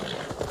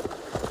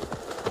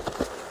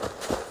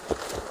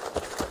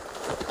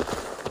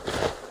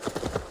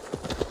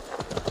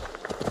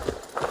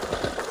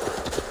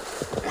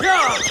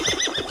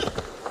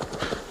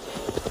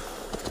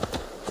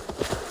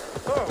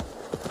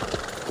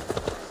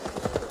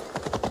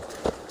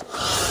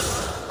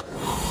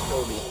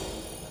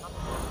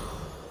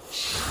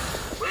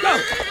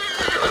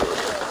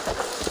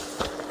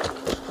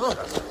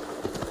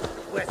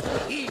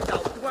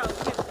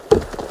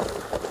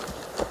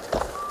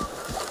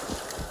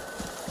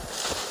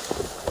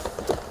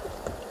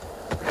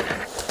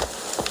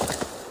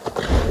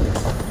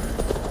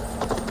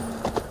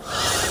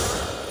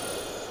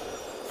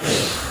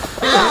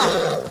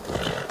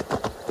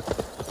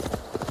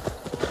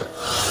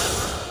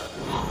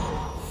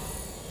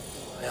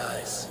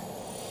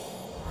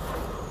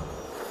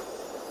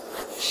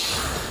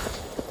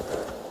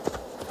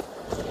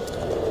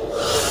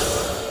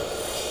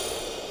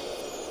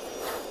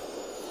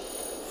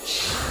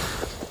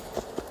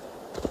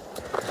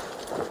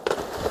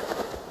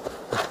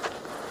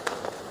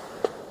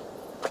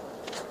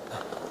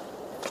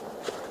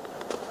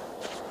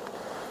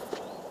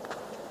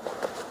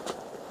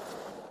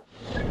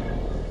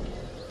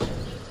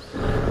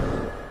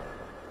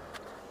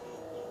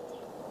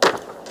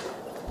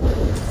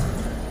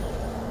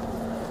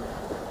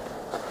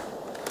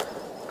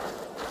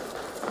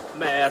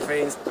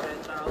 Finns.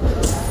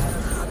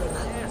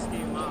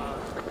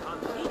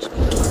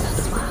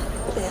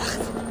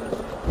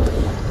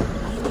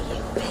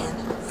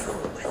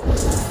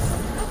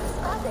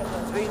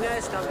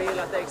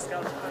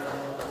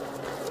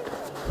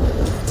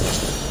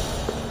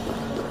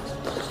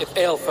 If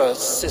Aelfirth's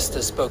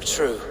sister spoke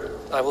true,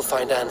 I will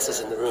find answers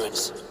in the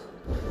ruins.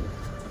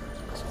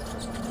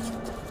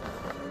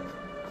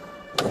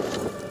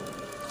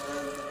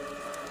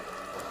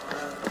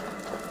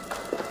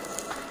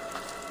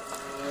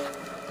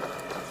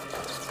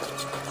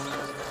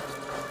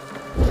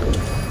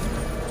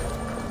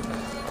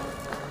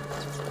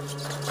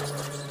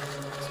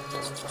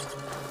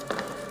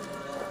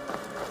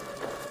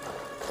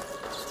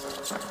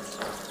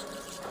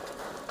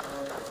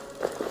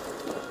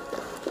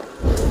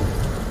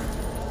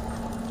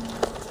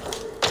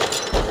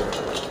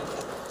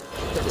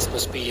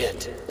 could be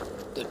it.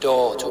 The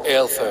door to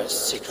Aelfir's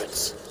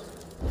secrets.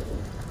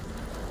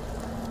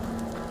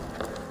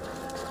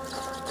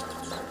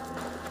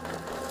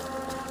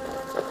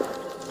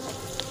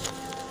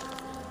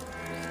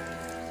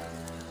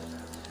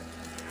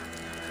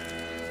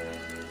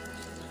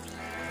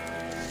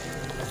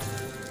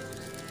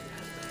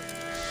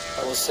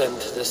 I will send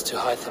this to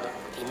Hytham.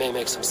 He may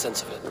make some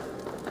sense of it.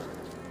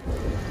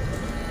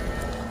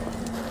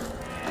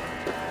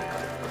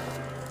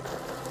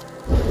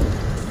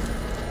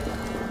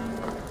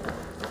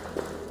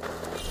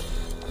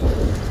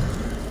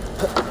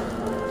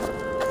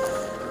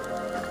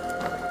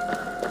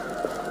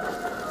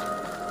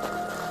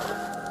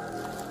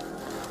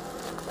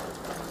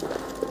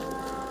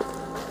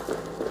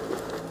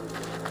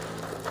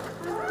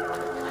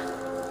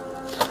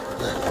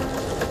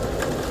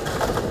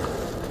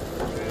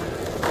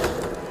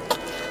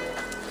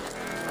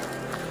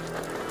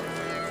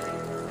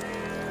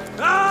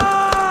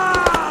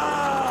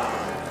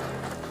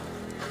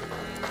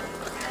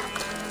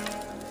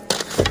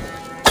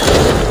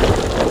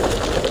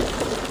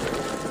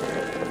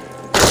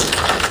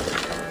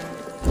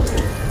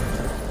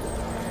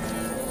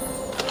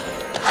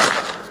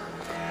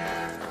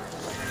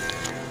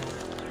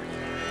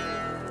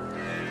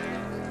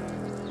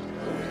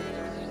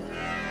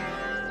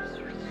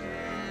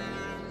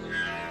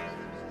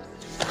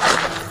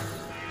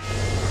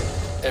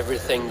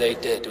 Everything they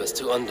did was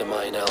to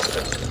undermine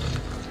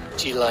Alfred.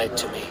 She lied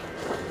to me.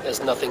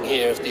 There's nothing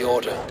here of the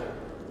Order.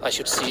 I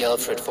should see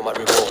Alfred for my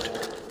reward.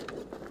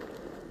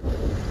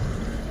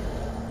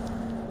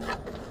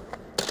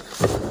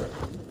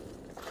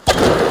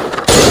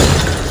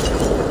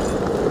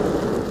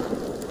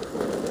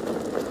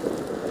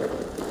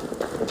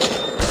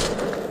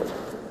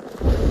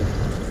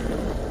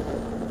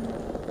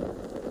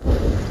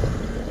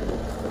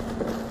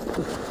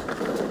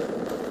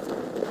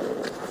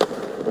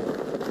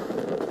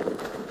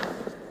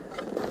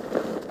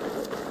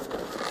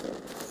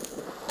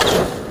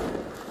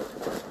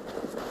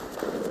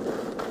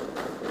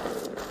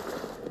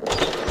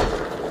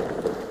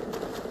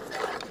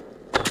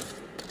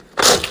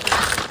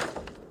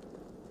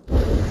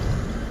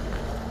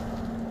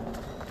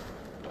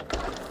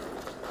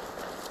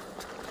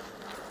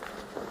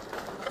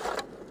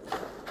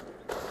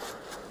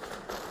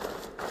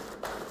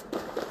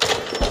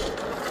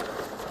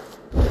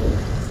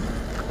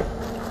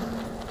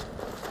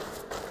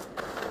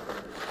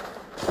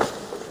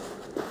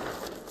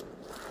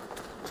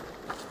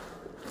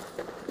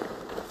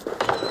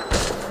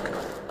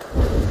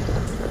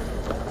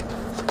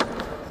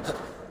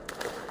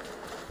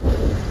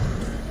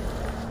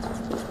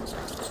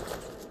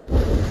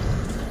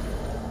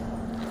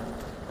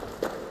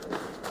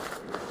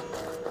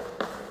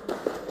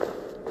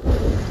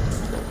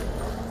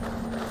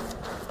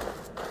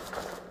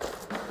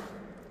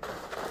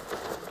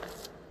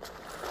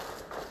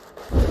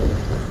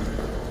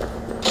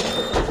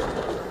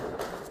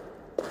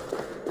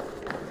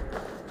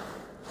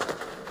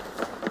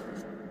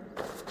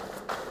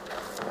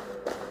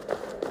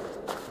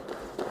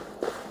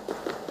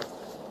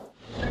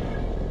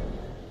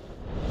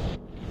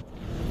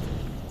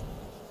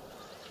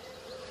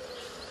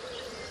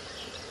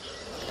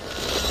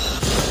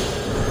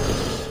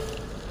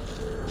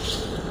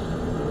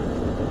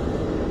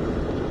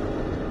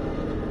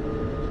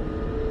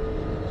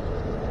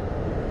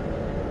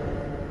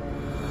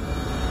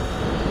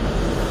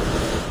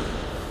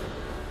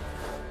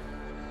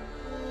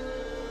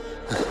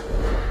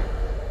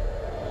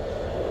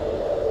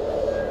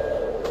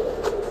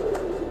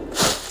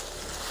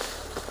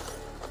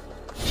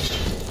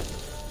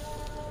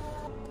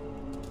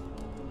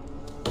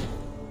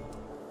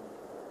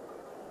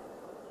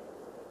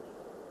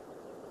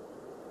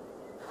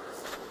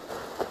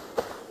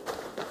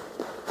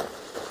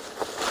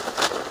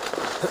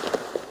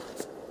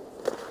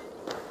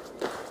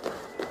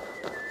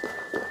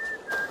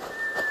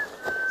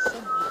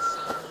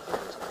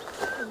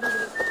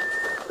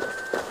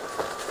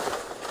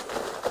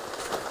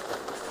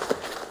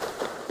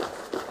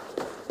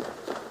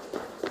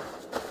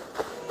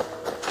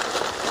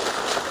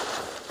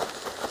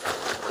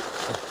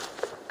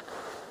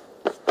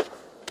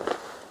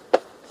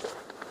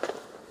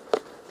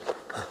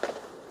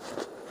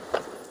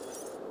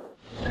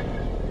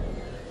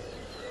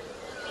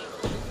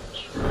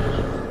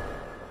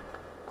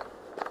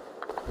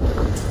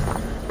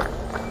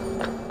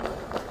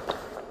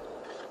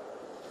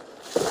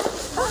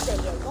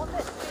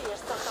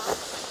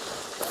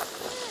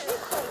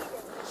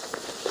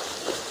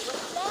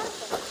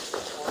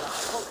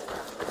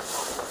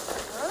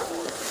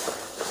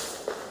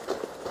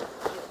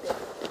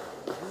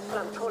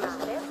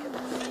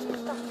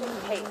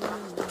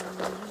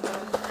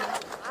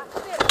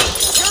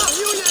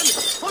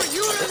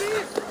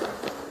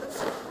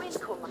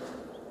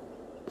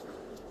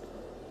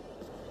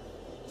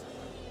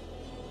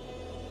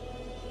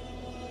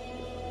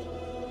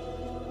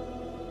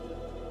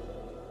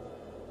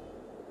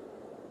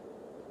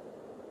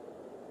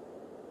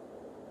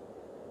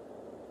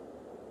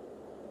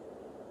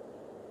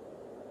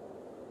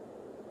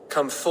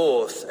 Come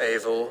forth,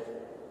 Eivor.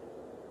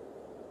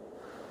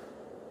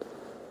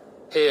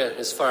 Here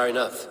is far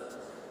enough.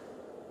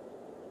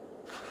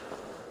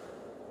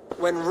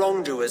 When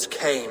wrongdoers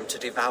came to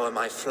devour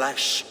my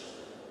flesh,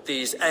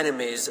 these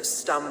enemies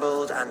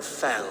stumbled and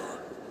fell.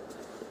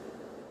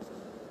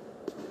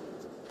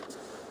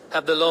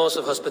 Have the laws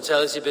of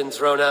hospitality been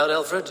thrown out,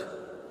 Alfred?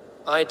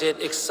 I did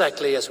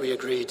exactly as we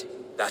agreed.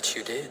 That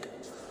you did.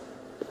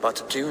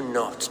 But do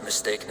not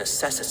mistake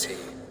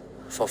necessity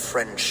for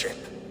friendship.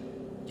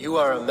 You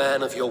are a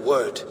man of your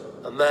word,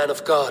 a man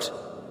of God.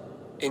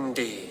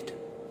 Indeed.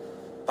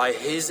 By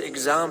his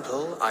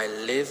example, I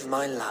live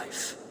my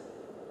life.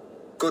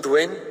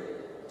 Goodwin?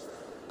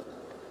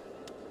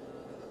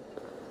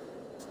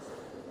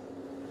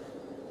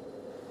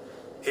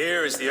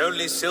 Here is the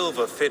only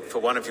silver fit for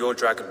one of your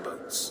dragon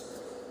boats.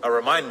 A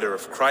reminder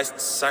of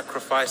Christ's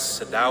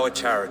sacrifice and our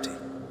charity.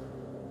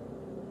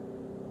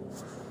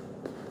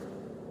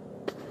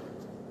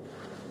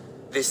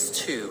 This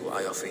too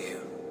I offer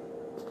you.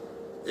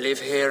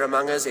 Live here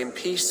among us in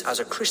peace as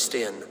a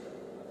Christian,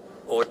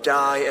 or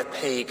die a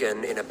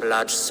pagan in a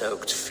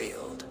blood-soaked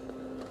field.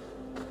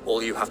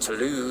 All you have to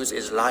lose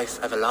is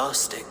life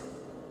everlasting.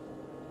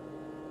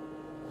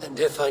 And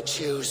if I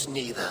choose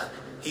neither?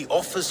 He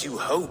offers you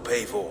hope,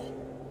 Eivor.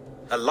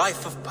 A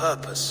life of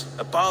purpose,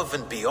 above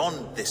and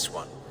beyond this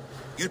one.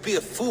 You'd be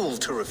a fool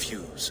to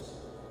refuse.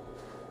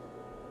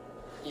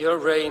 Your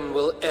reign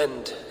will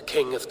end,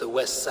 King of the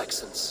West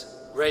Saxons.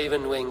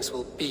 Raven wings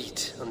will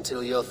beat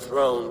until your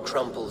throne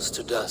crumbles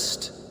to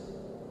dust.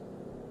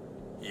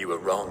 You were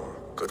wrong,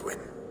 Goodwin.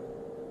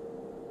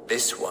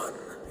 This one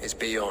is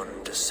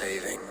beyond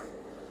saving.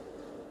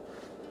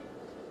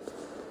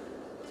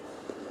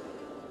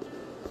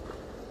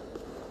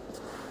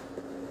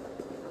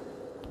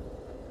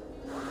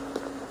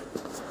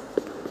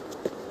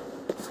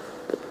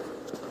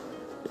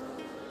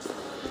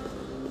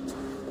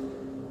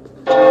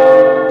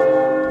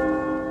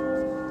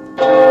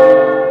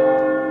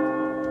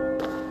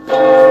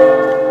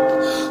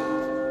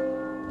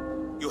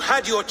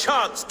 Your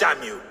chance,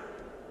 damn you!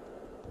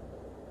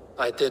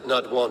 I did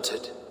not want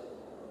it.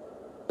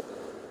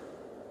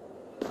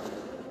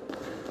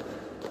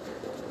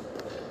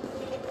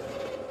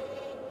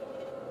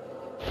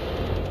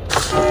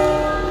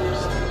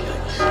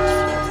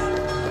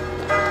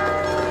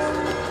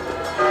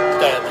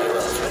 Damn you,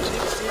 Alfred.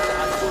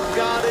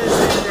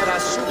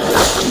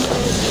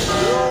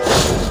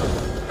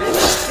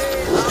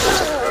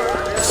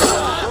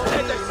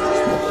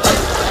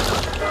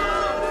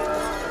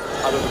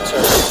 I will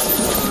return.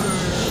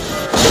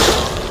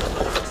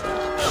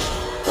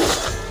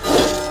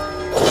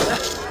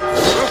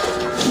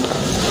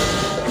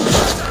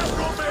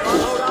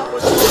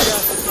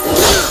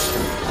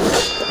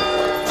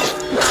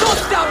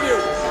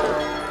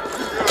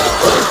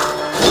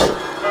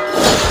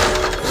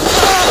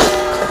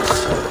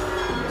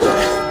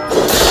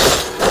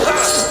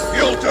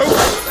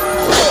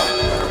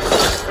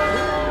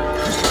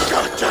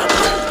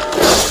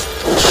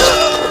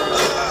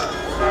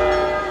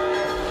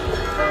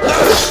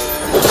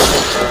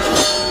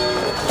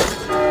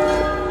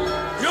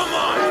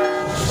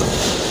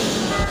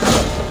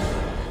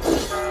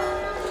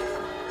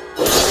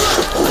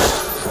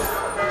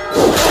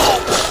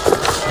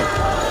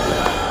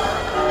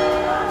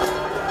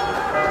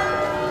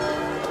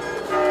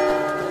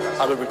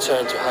 I will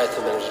return to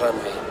Hytham and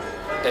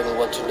Ranvi. They will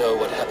want to know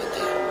what happened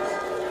here.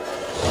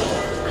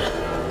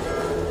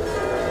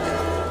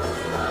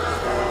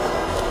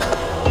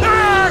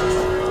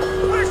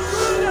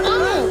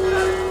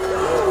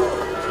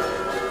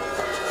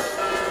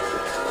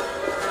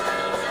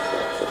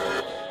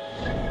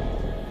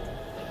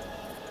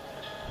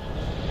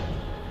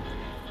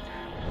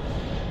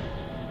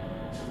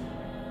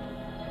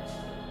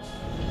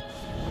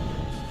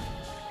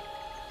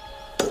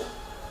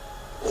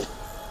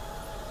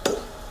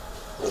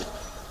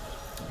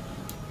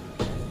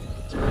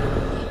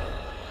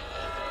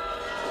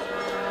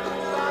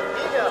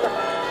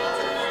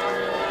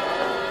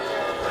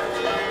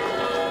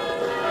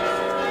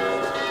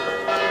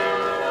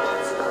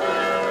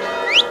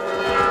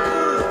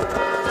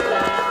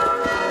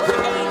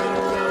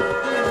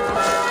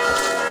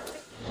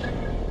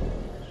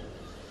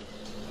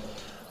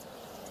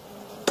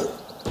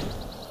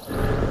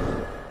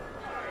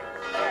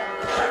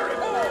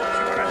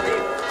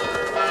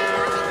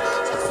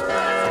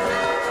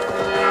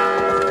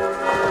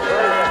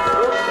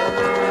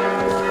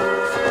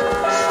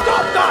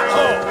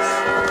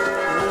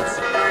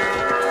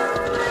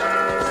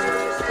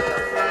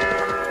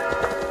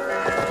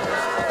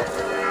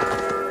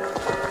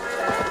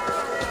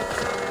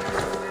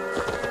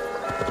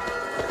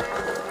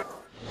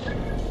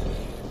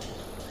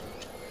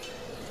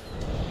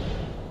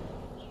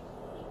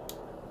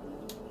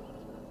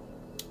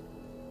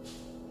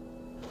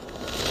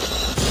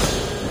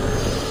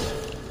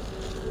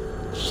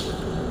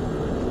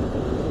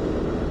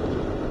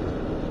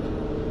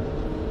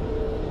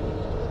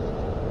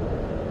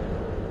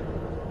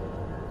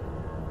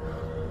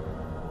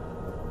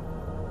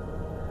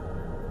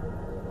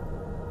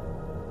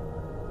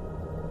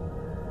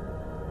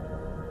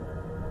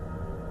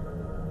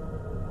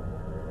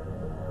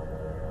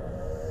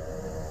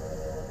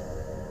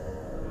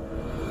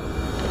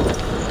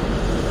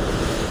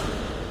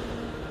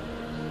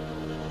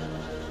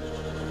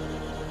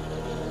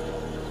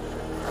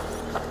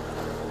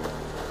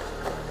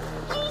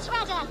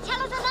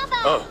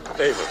 Oh,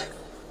 Eivor.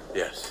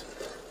 Yes.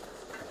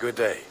 Good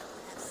day.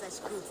 Have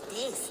such good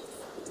taste.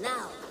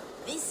 Now,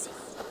 this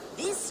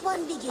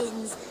one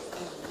begins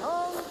a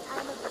long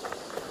time ago.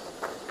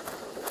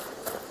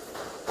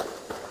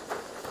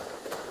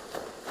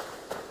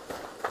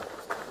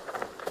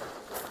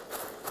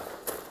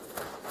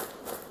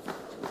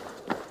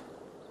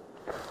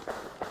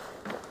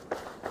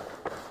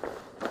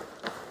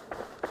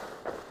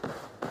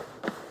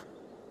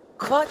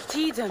 What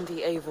tiden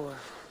the Eivor?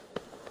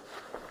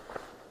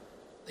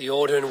 The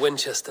Order in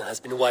Winchester has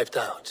been wiped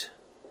out,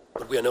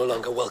 but we are no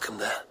longer welcome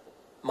there.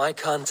 My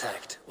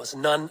contact was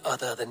none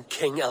other than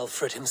King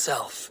Alfred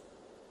himself.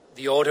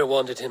 The Order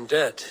wanted him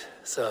dead,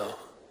 so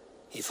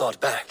he fought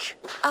back.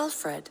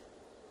 Alfred?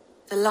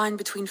 The line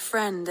between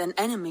friend and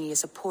enemy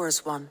is a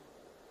porous one.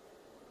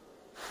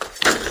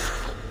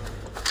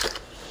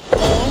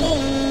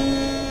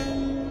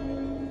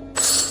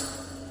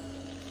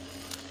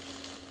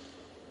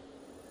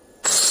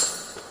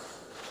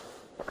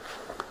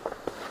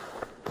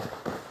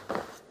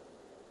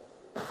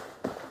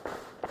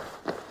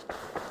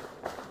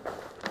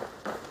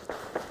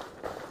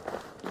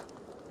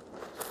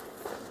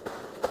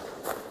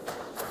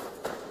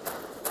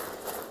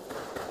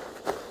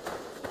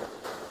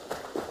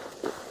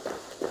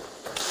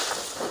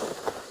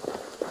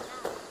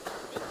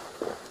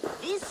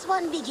 This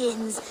one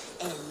begins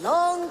a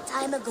long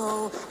time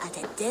ago at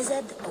a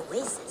desert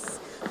oasis,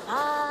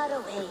 far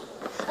away,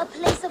 a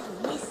place of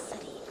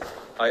mystery.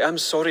 I am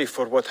sorry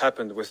for what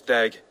happened with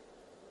Dag.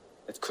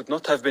 It could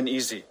not have been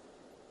easy.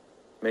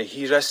 May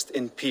he rest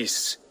in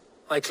peace.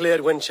 I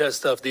cleared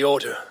Winchester of the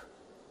Order,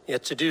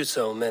 yet to do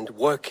so meant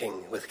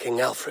working with King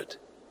Alfred.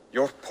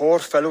 Your poor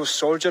fellow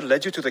soldier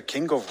led you to the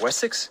King of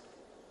Wessex?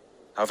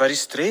 How very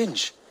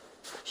strange.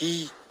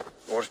 He,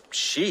 or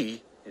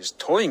she, is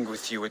toying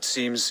with you, it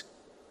seems.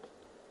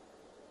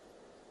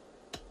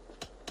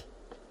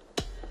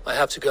 I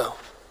have to go.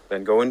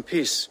 Then go in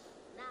peace.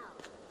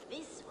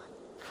 This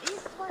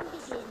one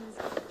begins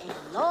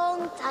a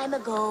long time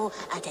ago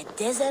at a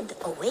desert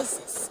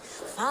oasis,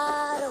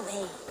 far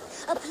away,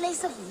 a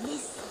place of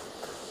mystery.